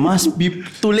sit only. Must be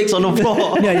 2 legs on the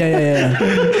floor. Yeah.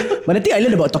 But the thing I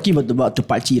learned about talking about to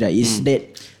Pakcik, right, is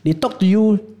that they talk to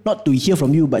you not to hear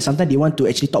from you, but sometimes they want to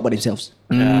actually talk about themselves.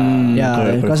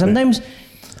 Because sometimes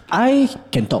I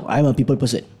can talk. I'm a people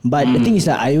person, but the thing is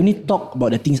that I only talk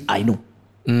about the things I know.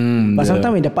 But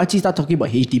sometimes when the Pakcik start talking about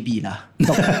HDB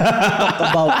talk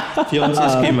about Fiancé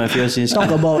scheme.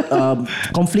 talk about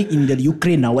conflict in the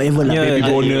Ukraine whatever Baby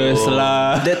bonus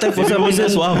lah. That time for some reason,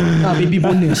 baby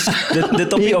bonus. the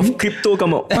topic of crypto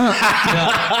come out.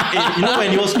 You know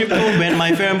when it was crypto, when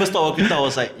my family members talk about crypto, I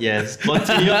was like, yes,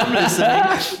 continue. I'm listening.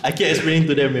 I keep explaining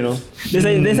to them,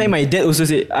 That's like my dad also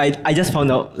said. I just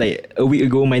found out like a week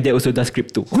ago. My dad also does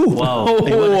crypto. Wow.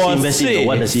 What does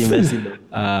he invest in?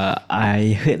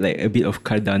 I heard like a bit of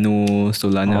Cardano,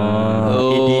 Solana.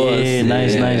 ADA,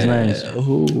 nice.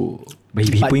 But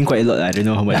he put in quite a lot. I don't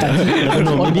know how much.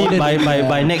 Maybe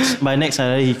by next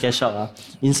salary he cash out.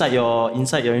 Inside your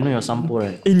your sampo,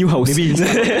 right? A new house. Maybe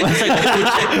inside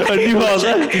a new house.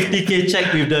 50k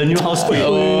check with the new house key.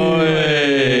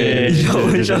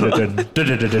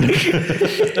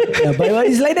 But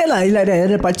it's like that lah. It's like that.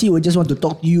 The Pakcik will just want to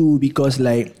talk to you because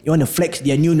like you want to flex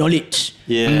their new knowledge.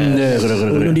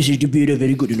 This HDB they're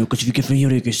very good, because if you can from here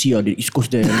you can see the East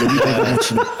Coast there.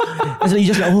 And so you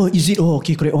just like, is it?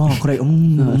 Okay, correct. Correct.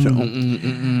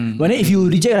 But then if you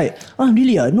reject, like,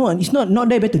 really? No, it's not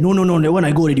that better. No, that one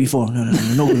I go already before. No.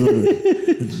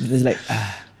 It's like,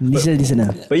 listen.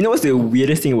 But you know what's the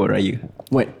weirdest thing about Raya?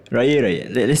 What? Raya.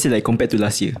 Let's say like compared to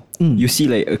last year, you see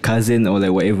like a cousin or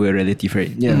like whatever relative,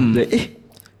 right? Yeah. Like,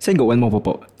 I got one more pop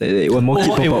up. Like one more kid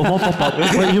pop up. One more pop up.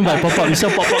 What do you mean by pop up? You sell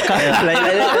pop up card. like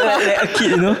a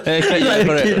kid,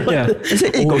 Correct. Yeah. I said,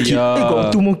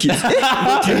 got 2 more kids. 3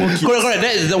 more kids. Correct.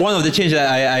 That is one of the change that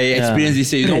I experienced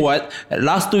this year. You know what?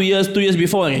 Last 2 years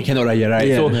before, I cannot Raya, right?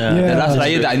 So the last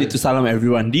Raya that I need to salam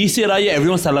everyone. This year Raya,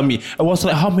 everyone salam me. I was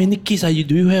like, how many kids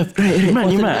do you have?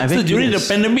 Imran, so during the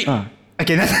pandemic.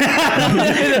 Okay, I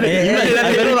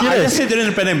just say during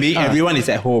the pandemic, everyone is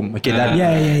at home. Okay, done.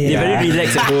 They're very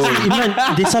relaxed at home.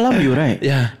 Imran, they salam you, right?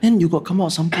 Yeah. Then you got come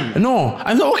out something. No,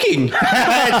 I'm not working.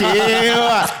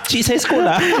 Cik saya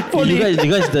sekolah. You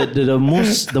guys, the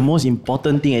most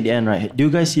important thing at the end, right? Do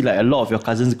you guys see like a lot of your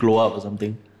cousins glow up or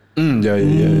something? Yeah.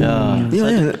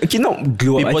 Okay, not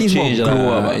glow up. I think change more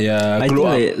glow up. Yeah, I glow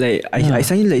think up. I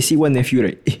suddenly like see one nephew,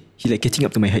 right? He like catching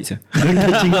up to my heights.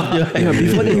 Catching up,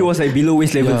 Before that he was like below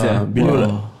waist level.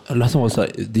 Last one was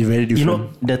like very different. You know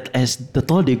that as the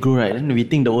taller they grow, right? Then we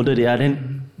think the older they are,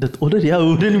 then The older they are,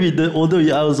 wouldn't be the older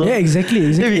you are also. Yeah, exactly.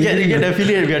 Then we get the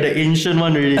feeling we are the ancient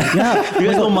one already. Yeah. You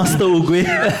guys know Master Ugwe.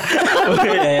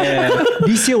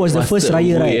 This year was the first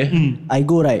Raya, right? I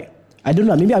go, right? I don't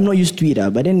know, maybe I'm not used to it,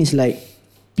 but then it's like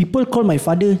people call my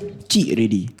father Cik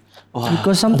already.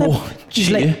 Because sometimes it's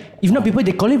like if not people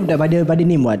they call him by the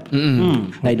name what.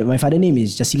 Like my father name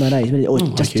is Jasiman, right?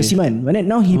 Jasiman. But then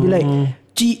now he be like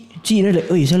Cik, you know, like,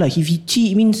 oh, salah. If he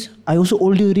Cik means I also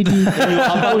older already.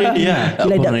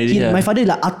 My father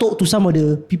like atok to some of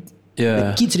the people.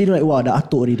 The kids already like, wow, dah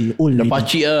atok already, old already. Dah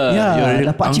pakcik lah. Yeah,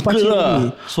 dah pakcik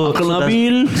already. So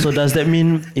Nabil. So does that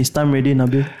mean it's time ready,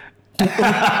 Nabil?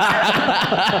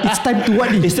 It's time to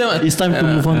what? It's time to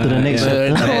move on to the next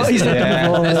chapter. It's time to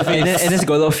move on. And that's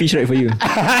got a lot of fish right for you.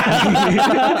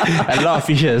 A lot of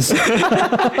fishes.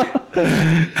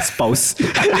 Spouse.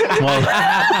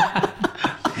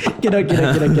 Cannot.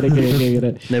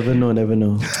 Never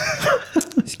know.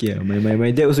 Scared. My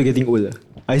dad also getting old.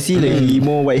 I see like he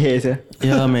more white hairs.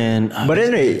 Yeah, man. But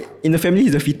then right, in the family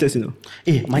he's the fittest, you know.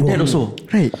 My dad also.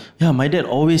 Right. Yeah, my dad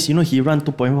always, you know, he run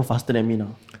 2.4 faster than me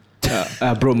now.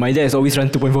 Bro, my dad has always run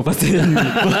 2.4 faster than me.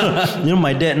 You know,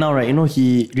 my dad now, right, you know,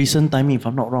 he recent timing, if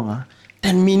I'm not wrong,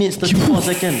 10 minutes, 34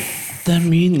 seconds. 10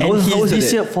 minutes. And he's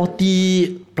this year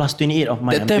 40 plus 28 of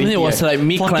mine. That 10 minutes was like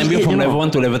me climbing from level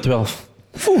 1 to level 12.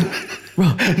 Bro,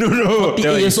 No.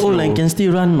 48 years old and can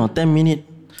still run 10 minutes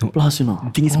plus, you know.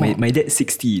 The thing is, my dad's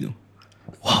 60, you know.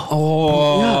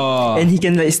 Oh. Yeah. And he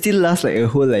can like still last like a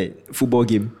whole like football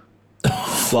game.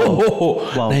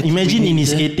 Wow. Imagine in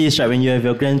his 80s, right, when you have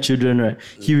your grandchildren, right,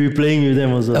 he will be playing with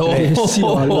them also. Here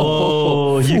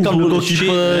come the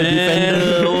goalkeeper,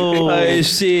 defender. I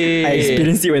see. I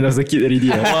experienced it when I was a kid already.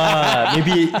 Wow,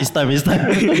 maybe it's time.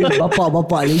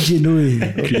 Bapak legend oi.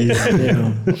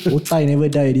 Otai never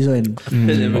die this one.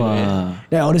 Wow.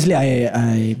 Yeah, honestly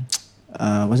I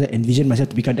envision myself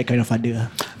to become that kind of father.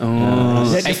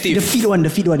 Active. The fit one,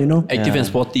 you know. Active and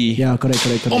sporty. Yeah, correct.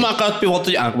 Oh my God,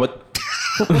 water. What?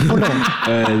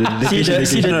 See the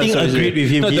thing agreed with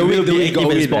him. No, He the will win be active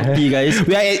and sporty, guys.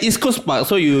 We are at East Coast Park,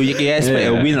 so you guys expect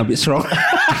a win a bit strong.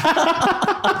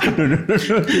 No.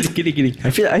 Kidding. I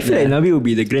feel like Nabi will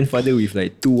be the grandfather with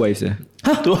like 2 wives. Wow.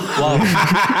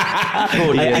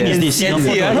 I can see.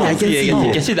 I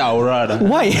can see the aura.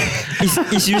 Why?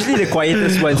 It's usually the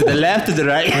quietest one. To the left, to the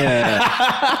right.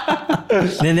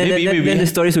 Then the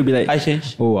stories will be like, I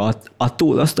change. oh,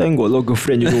 Atuk last time got a lot of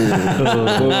girlfriend, you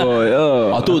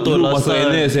know. Atuk dulu masa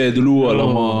NS dulu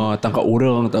alamak tangkap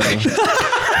orang tak.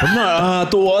 Pernah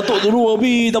Atuk dulu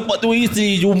habis dapat 2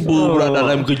 isteri jumpa pula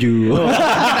dalam kerja.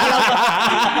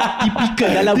 Typical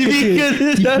dalam kerja.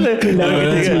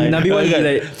 Nabi one be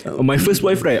like, my first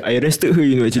wife, right, I arrested her,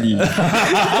 you know, actually.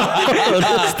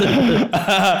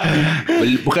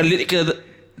 Bukan lirik ke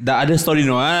the other story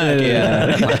no okay.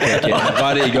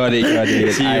 Got it.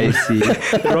 I see.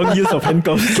 Wrong use of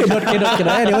handcuffs. Cannot. They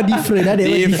were different.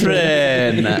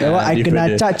 Different. I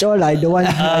kena charge all. I don't want.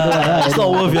 It's not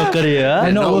worth your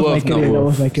career. Not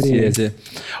worth my career. Yes.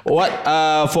 What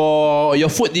for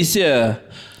your food this year?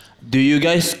 Do you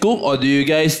guys cook or do you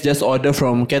guys just order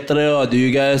from caterer or do you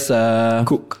guys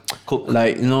cook?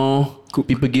 Like, you know,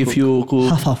 people give you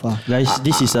cook. Half. Guys,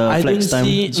 this is a I flex don't time.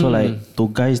 see- So like to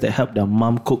guys that help their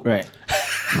mom cook, right,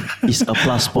 it's a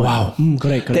plus point. Wow.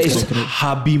 Correct. That is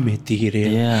hubby material.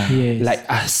 Yeah. Yes. Like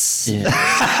us. Yeah.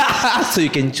 So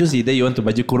you can choose either you want to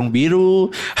baju kurung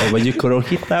biru or baju kurung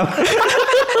hitam.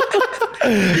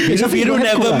 Baju biru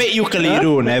never make you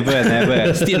keliru.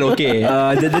 Never. Still okay.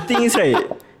 The thing is, right,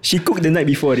 she cooked the night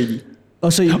before already.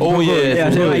 So yes.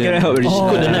 Yeah, so I cannot help already. She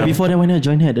cooked the night before, then when I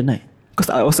join her at the night. Because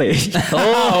I was like,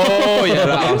 Oh yeah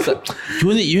lah.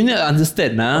 You need to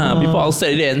understand people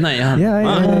outside there at night. Yeah.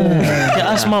 Can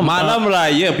ask mom. Malam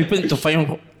raya people need to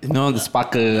find the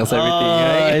sparkles everything.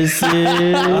 Right? I see.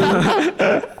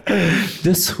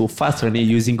 Those who fast when they're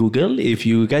using Google, if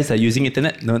you guys are using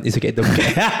internet, no, it's okay. Don't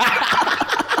care.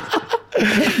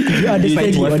 You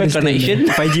understand. Wi-Fi connection.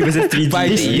 5G versus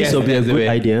 3G. This will be a good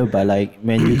idea, but like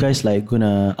when you guys like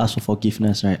gonna ask for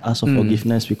forgiveness, right? Ask for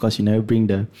forgiveness because you never bring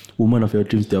the woman of your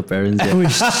dreams to your parents.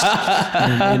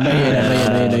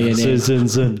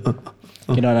 Soon.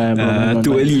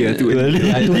 Too early. Too early.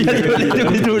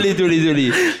 Still need to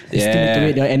wait.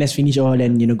 The NS finish all,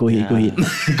 then go ahead. Go ahead.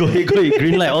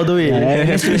 Green light all the way.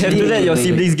 Have to let your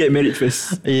siblings get married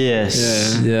first.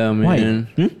 Yes. Yeah, man.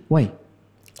 Why?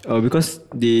 Because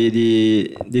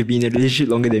they've been in a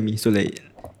relationship longer than me. So like,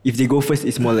 if they go first,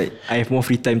 it's more like I have more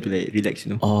free time to like relax,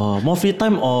 you know. More free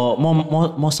time or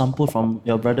more sample from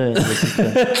your brother and your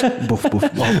sister? Both.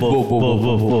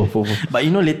 But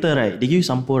later, right, they give you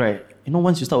sample, right?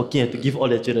 Once you start working, you have to give all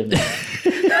their children.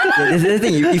 That's the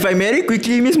thing. If I marry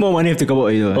quickly, means more money have to come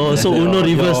out. Oh, so Uno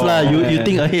reverse lah. You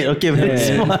think ahead. Okay, very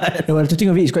smart. Well, to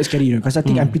think of it, it's quite scary, because I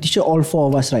think I'm pretty sure all four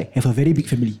of us, right, have a very big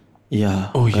family.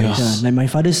 Yeah. Oh yes. Yeah, like my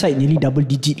father's side nearly double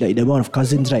digit, like the amount of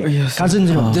cousins, right?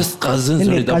 Cousins, you know. Just cousins. Then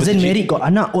already the cousin double married, got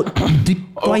anak,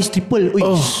 twice, triple.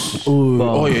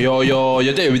 Your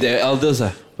dad with the elders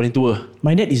paling tua.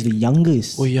 My dad is the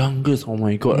youngest. Oh, youngest. Oh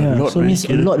my god. Yeah, A lot, so man. means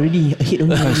a lot already ahead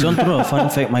of me. Guys, you want to know a fun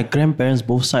fact? My grandparents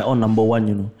both side all number one,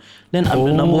 you know. Then I'm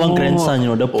the number one grandson, you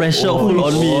know. The pressure full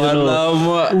on me, you know.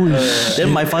 Alamak.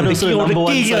 Then my father also king of the number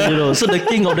one king, son, you know. So the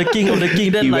king of the king of the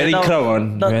king. Then You like very now,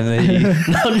 crown.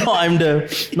 now I'm the.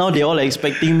 Now they all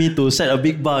expecting me to set a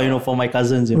big bar, you know, for my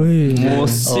cousins. You know.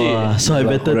 So I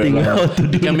better think how to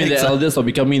do Becoming the next. eldest or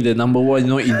becoming the number one,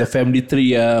 you know, in the family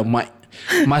tree,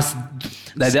 must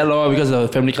like that law because of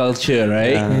family culture,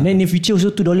 right? And then in the future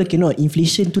also $2 cannot.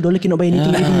 Inflation $2 cannot buy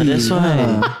anything already. That's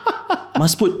why.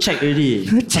 Must put check already.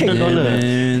 Check.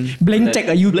 $100. Blank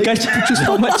check, you guys choose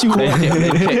how much you want.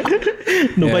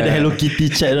 No, buy the Hello Kitty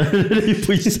check. You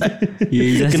put inside.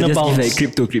 Yeah, just Kena give bounce. like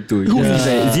crypto. It's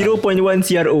like 0.1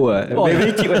 CRO.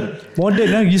 Very cheap one.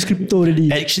 Modern use crypto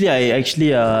already.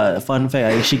 Actually, fun fact,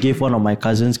 I actually gave one of my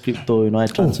cousins crypto. You know, I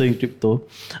transfer him crypto.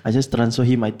 I just transfer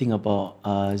him, I think about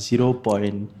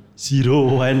 0.01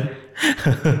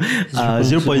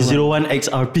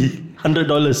 XRP.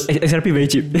 $100. XRP very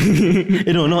cheap.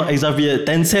 No, not XRP,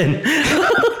 10 cent.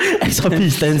 XRP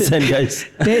is 10 cent, guys.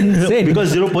 10 cent.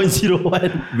 Because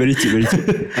 0.01. Very cheap.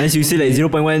 Unless you say like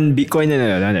 0.1 Bitcoin, then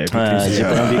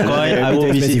Bitcoin, I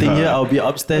won't be sitting here. I'll be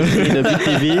upstairs in the big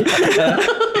TV.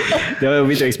 That will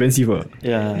be too expensive.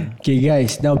 Yeah. Okay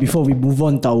guys, now before we move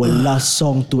on to our last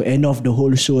song to end off the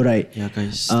whole show, right? Yeah,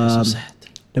 guys. That's so sad.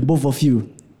 The both of you,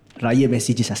 Raya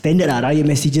messages standard Raya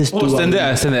messages to Standard.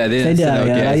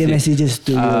 Raya messages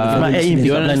to Add in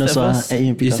pick up line also.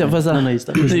 You start first. No, you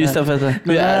start first. You start first.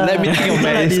 Let me think of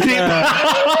my script.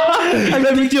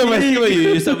 Let me think of my script.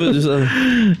 You start first.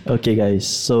 Okay guys,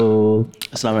 so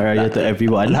Selamat Raya to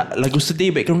everyone. Lagu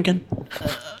sedih background kan?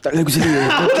 tak lagu sedih.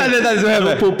 Tak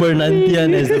ada. Put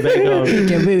penantian as the background.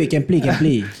 We can play.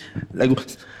 Lagu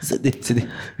sedih.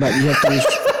 But we have to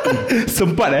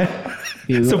Sempat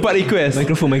Sempat request.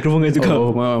 Mikrofon kan tukar.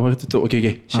 Oh, tutup.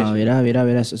 Okay. wait lah.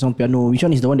 Song piano. Which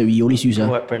one is the one that we always use?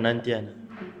 What penantian?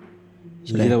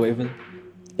 Whatever.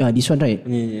 This one, right?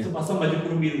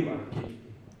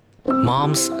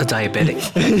 Mom's a diabetic.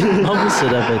 How is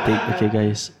diabetic? Okay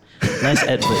guys, nice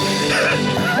advert.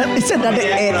 It's another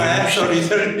ad. Sorry.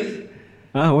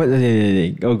 What?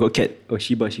 Oh, got cat. Oh,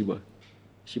 Shiba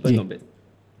not bad.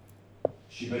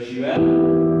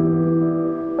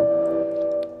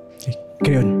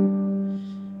 Carry on.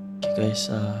 Okay guys,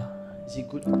 is it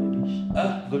good?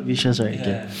 Good wishes, right?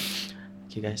 Okay.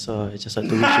 Okay guys, so I just want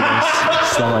to wish you guys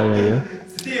Selamat Raya.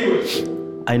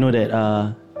 I know that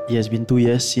it has been 2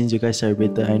 years since you guys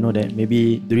celebrated. I know that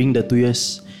maybe during the 2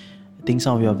 years, I think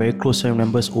some of your very close family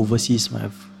members overseas might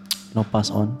have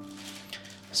passed on.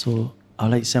 So I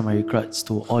would like to send my regrets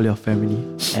to all your family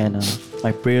and my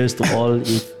prayers to all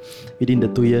if within the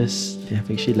 2 years they have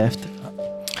actually left.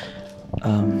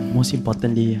 Most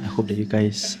importantly, I hope that you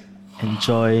guys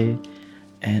enjoy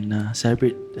and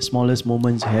celebrate the smallest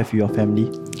moments you have with your family,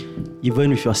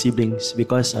 even with your siblings.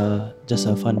 Because just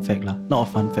a fun fact lah, not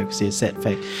a fun fact, say a sad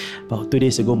fact. About 2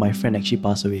 days ago, my friend actually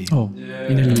passed away.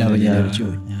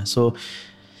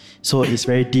 So it's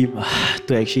very deep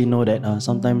to actually know that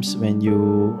sometimes when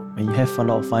you have a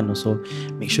lot of fun, also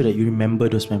make sure that you remember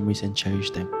those memories and cherish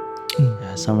them.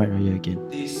 Selamat Raya again.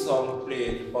 This song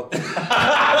play important.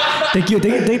 Thank you,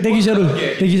 Syahrul.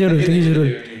 Thank you,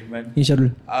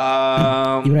 Syahrul.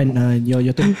 Imran,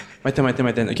 your turn. My turn.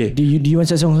 Okay. Do you want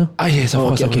that song also? Yes, of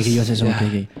course. Okay, you want that song.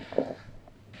 Okay.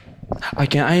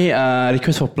 Can I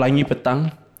request for Pelangi Petang?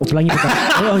 Pelangi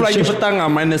Petang. Pelangi Petang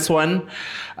 -1.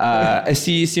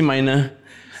 C minor.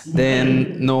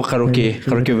 Then no karaoke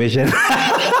version.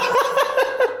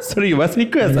 Sorry, what's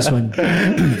request? This one.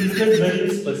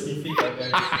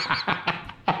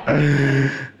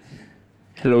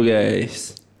 Hello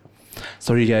guys.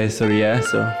 Sorry ya. So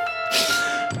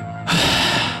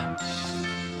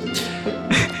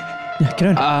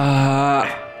Carry on.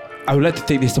 I would like to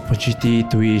take this opportunity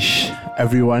to wish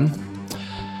everyone,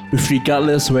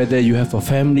 regardless whether you have a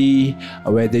family,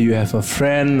 or whether you have a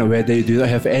friend, or whether you do not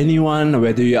have anyone, or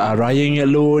whether you are rioting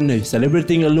alone, you're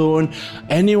celebrating alone,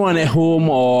 anyone at home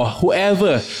or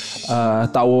whoever,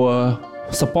 our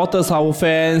supporters, our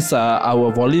fans,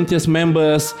 our volunteers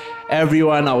members,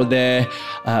 everyone out there,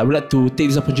 I would like to take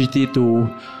this opportunity to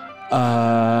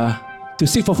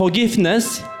seek for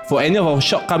forgiveness for any of our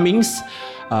shortcomings.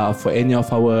 for any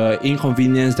of our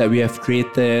inconvenience that we have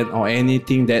created or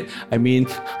anything that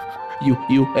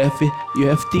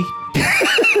UFT.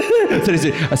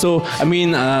 sorry. So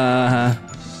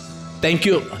thank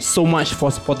you so much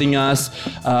for supporting us.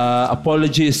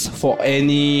 Apologies for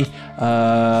any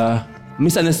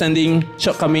misunderstanding,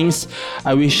 shortcomings.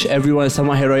 I wish everyone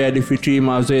Selamat Hari Raya Aidilfitri,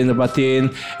 Maaf Zahir dan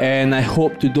Batin, and I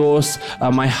hope to those,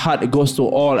 my heart goes to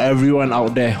everyone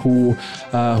out there who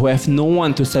have no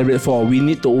one to celebrate for. We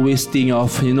need to always think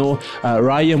of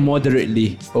Raya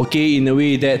moderately, okay, in a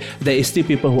way that there is still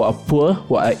people who are poor,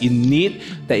 who are in need,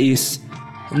 there is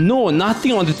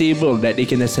nothing on the table that they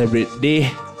can celebrate. They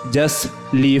just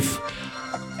live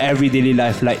every daily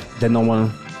life like the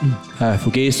normal life.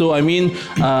 Okay, so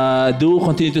do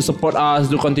continue to support us.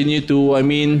 Do continue to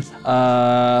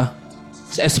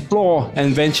explore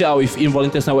and venture out with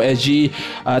IMVNSG SG.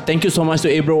 Thank you so much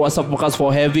to Abro Wassupp Podcast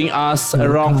for having us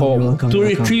around for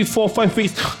 2, 3, 4, 5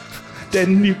 weeks.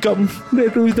 Then you come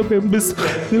with the members.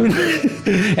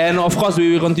 And of course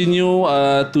we will continue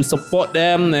to support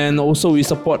them, and also we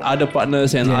support other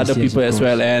partners and other people as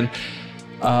well. And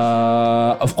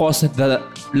of course the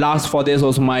last 4 days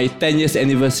was my 10 years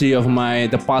anniversary of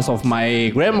the pass of my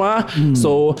grandma.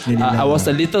 So I was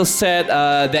a little sad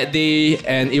that day,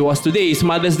 and it was today, it's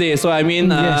Mother's Day. So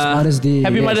Mother's Day.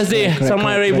 Happy Mother's Day.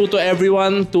 Selamat Hari Raya to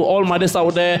everyone, to all mothers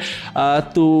out there,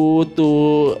 to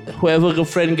whoever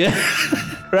girlfriend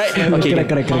right? Okay,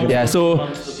 correct. Yeah, so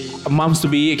moms to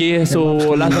be, okay. So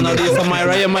last but not least, Selamat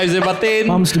Hari Raya Maaf Zahir Batin.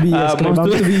 Moms to be, yes.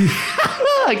 Moms to be.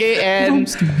 Okay, and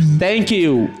thank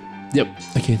you. Yep.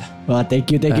 Okay. Well, thank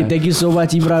you so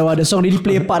much, Imran. The song really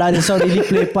play a part. The song really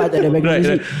play a part at the background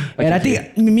music. And I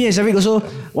think me and Syafiq also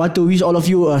want to wish all of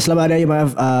you Selamat Hari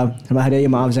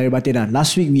Raya Maaf Zahir Batin.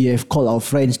 Last week we have called our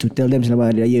friends to tell them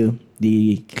Selamat Hari Raya.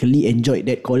 They clearly enjoyed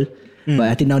that call.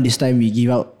 But I think now this time we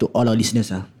give out to all our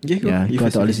listeners. Give out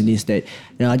to our listeners that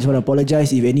I just want to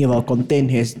apologize if any of our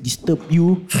content has disturbed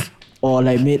you or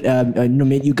like made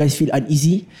you guys feel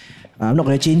uneasy. I'm not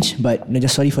gonna change, but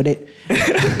just sorry for that.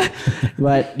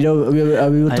 But we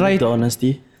will try. I need the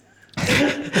honesty.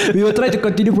 We will try to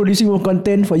continue producing more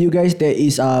content for you guys that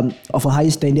is of a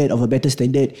higher standard, of a better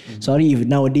standard. Sorry if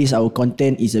nowadays our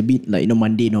content is a bit like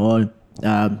mundane or all.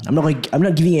 I'm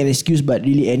not giving an excuse, but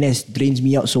really NS drains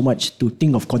me out so much to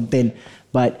think of content.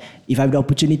 But if I have the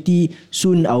opportunity,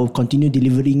 soon I will continue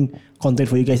delivering content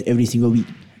for you guys every single week.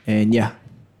 And yeah.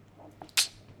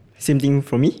 Same thing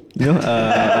for me,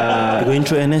 Going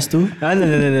through NS too? No.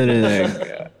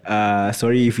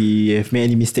 Sorry if we have made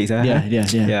any mistakes.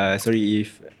 Yeah. Sorry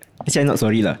if actually I'm not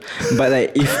sorry lah. But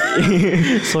like if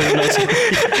Sorry, not sorry.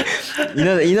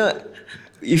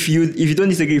 if you don't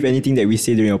disagree with anything that we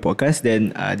say during our podcast,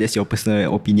 then that's your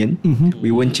personal opinion.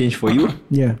 We won't change for you.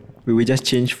 Yeah. We will just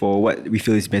change for what we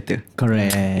feel is better.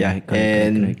 Correct. Yeah.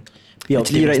 Correct.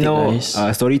 Actually right now,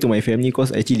 sorry to my family,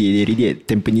 cause actually they already at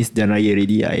Tampines Jalan Raya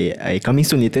already. I coming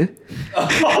soon later.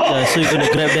 So you're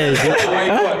gonna grab there, is it?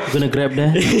 You're gonna grab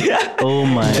there? Oh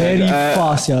my. Very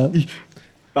fast, yeah. Shit.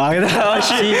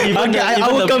 I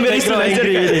will come very soon. I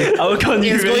will come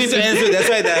very soon. It's going to end soon.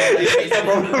 That's why it's a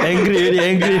problem. Angry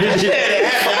already.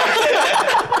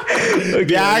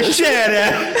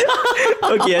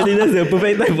 Okay, I think that's the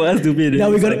perfect time for us to be there. Now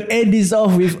we're gonna end this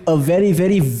off with a very,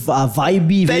 very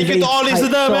vibey. Thank you to all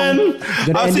listeners, man.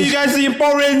 I'll see you guys in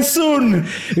Poland soon.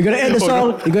 We're gonna end the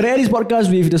song. We're gonna end this podcast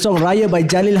with the song Raya by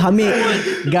Jalil Hamid.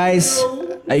 Guys,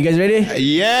 are you guys ready?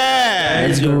 Yeah.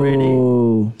 Let's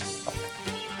go.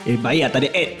 Baik tak ada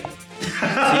ad.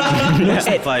 It's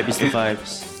the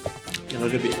vibes.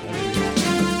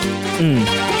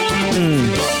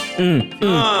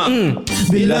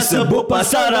 Bila sebut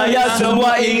pasar raya,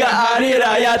 semua ingat hari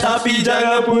raya, tapi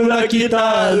jangan pula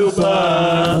kita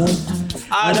lupa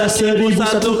ada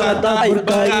 1001 kata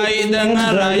berkait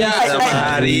dengan raya sama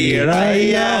hari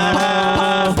raya.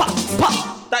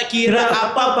 Tak kira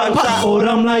apa bangsa,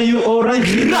 orang Melayu, orang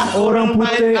Cina, orang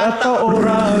putih atau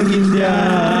orang India,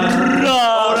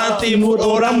 orang timur,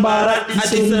 orang barat,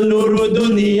 di seluruh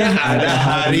dunia ada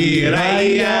hari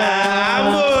raya.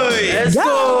 Let's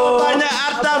go. Banyak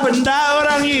harta benda,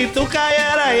 orang itu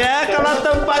kaya raya. Kalau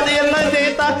tempat yang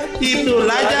merdeka,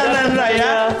 itulah jalan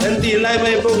raya. Hentilah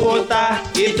ibu kota,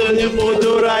 itu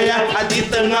Putu Raya, di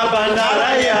tengah bandar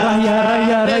raya.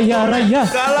 Raya.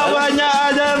 Kalau banyak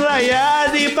ajar raya,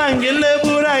 dipanggil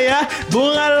lebu raya.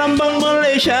 Bunga lambang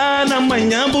Malaysia,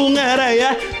 namanya bunga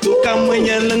raya. Tukang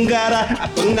menyelenggara,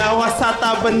 pengawas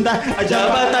harta benda,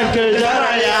 jabatan kerja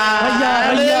raya.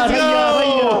 Raya.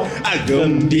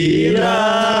 Gembira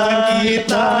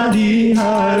kita di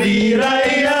hari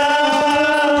raya,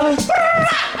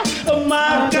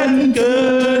 makan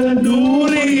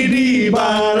kenduri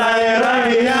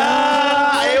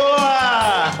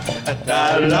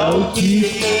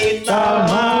Kita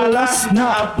malas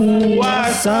nak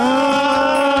puasa.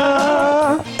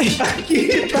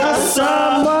 Kita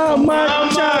sama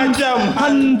macam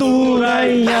hantu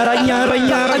raya.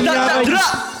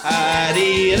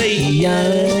 Hari Raya,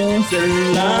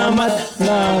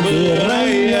 selamatlah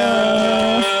beraya.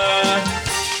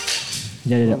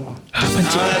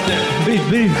 Brief.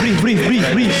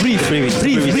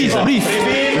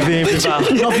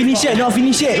 Not finish yet.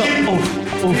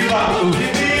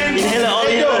 Inhale all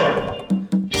inhale.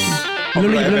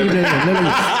 Belum lagi.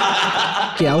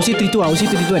 Okay, I will say 3, 2, 1.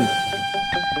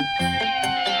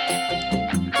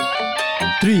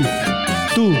 3,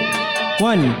 2,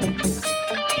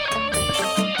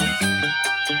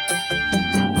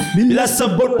 1. Bila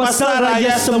sebut pasar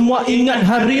raya, semua ingat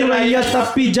hari raya,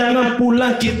 tapi jangan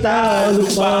pulang kita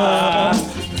lupa.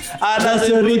 Ada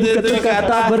seribu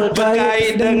kata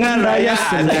berkait dengan raya,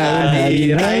 ada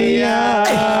hari raya.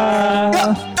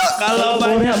 Kalau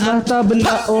banyak harta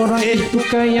benda orang itu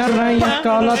kaya raya.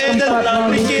 Kalau tempat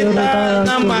lalu kita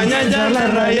namanya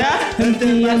jalan raya.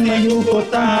 Hentian ibu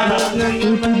kota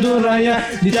tuduh raya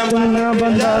di tengah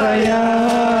bandaraya.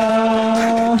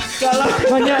 Kalau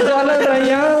banyak jalan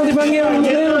raya dipanggil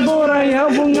Bilbo Raya.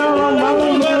 Bunga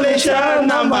lambang Malaysia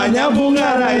namanya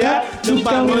bunga raya.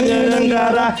 Tukang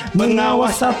menyelenggara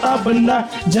mengawas harta benda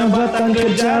jabatan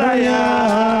kerja raya.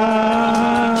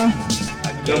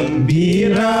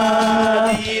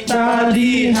 Gembira kita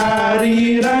di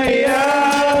hari raya,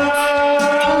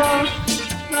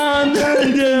 dan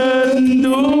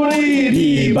denduri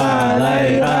di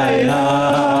balai raya.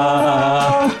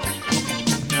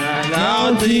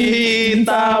 Kalau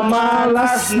kita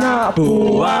malas nak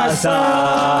puasa,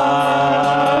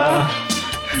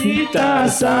 kita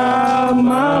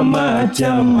sama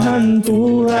macam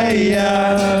hantu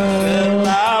raya.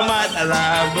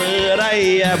 Selamatlah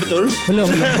beraya. Betul? Belum.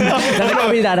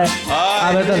 Tapi tak ada.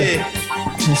 Betul.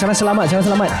 Sekarang selamat.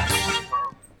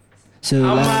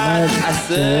 Selamat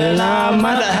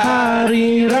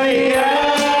Hari Raya.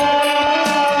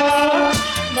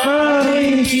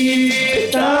 Mari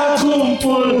kita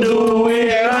kumpul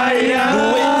duit raya.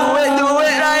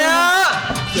 Duit raya.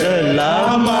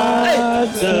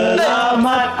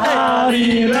 Selamat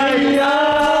Hari Raya.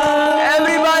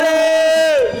 Everybody.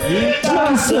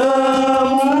 Kita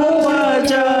semua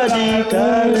jadi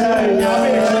kaya.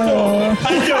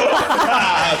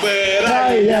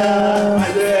 Beraya.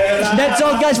 That's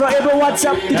all guys from Everyone What's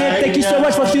Up today. Thank you so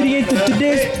much for tuning in to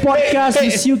today's podcast.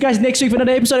 We'll see you guys next week for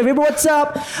another episode of Everyone What's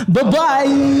Up. Bye-bye.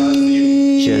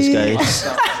 Cheers, guys.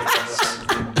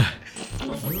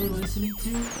 You're listening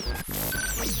to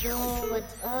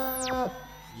What's Up?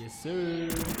 Yes,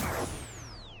 sir.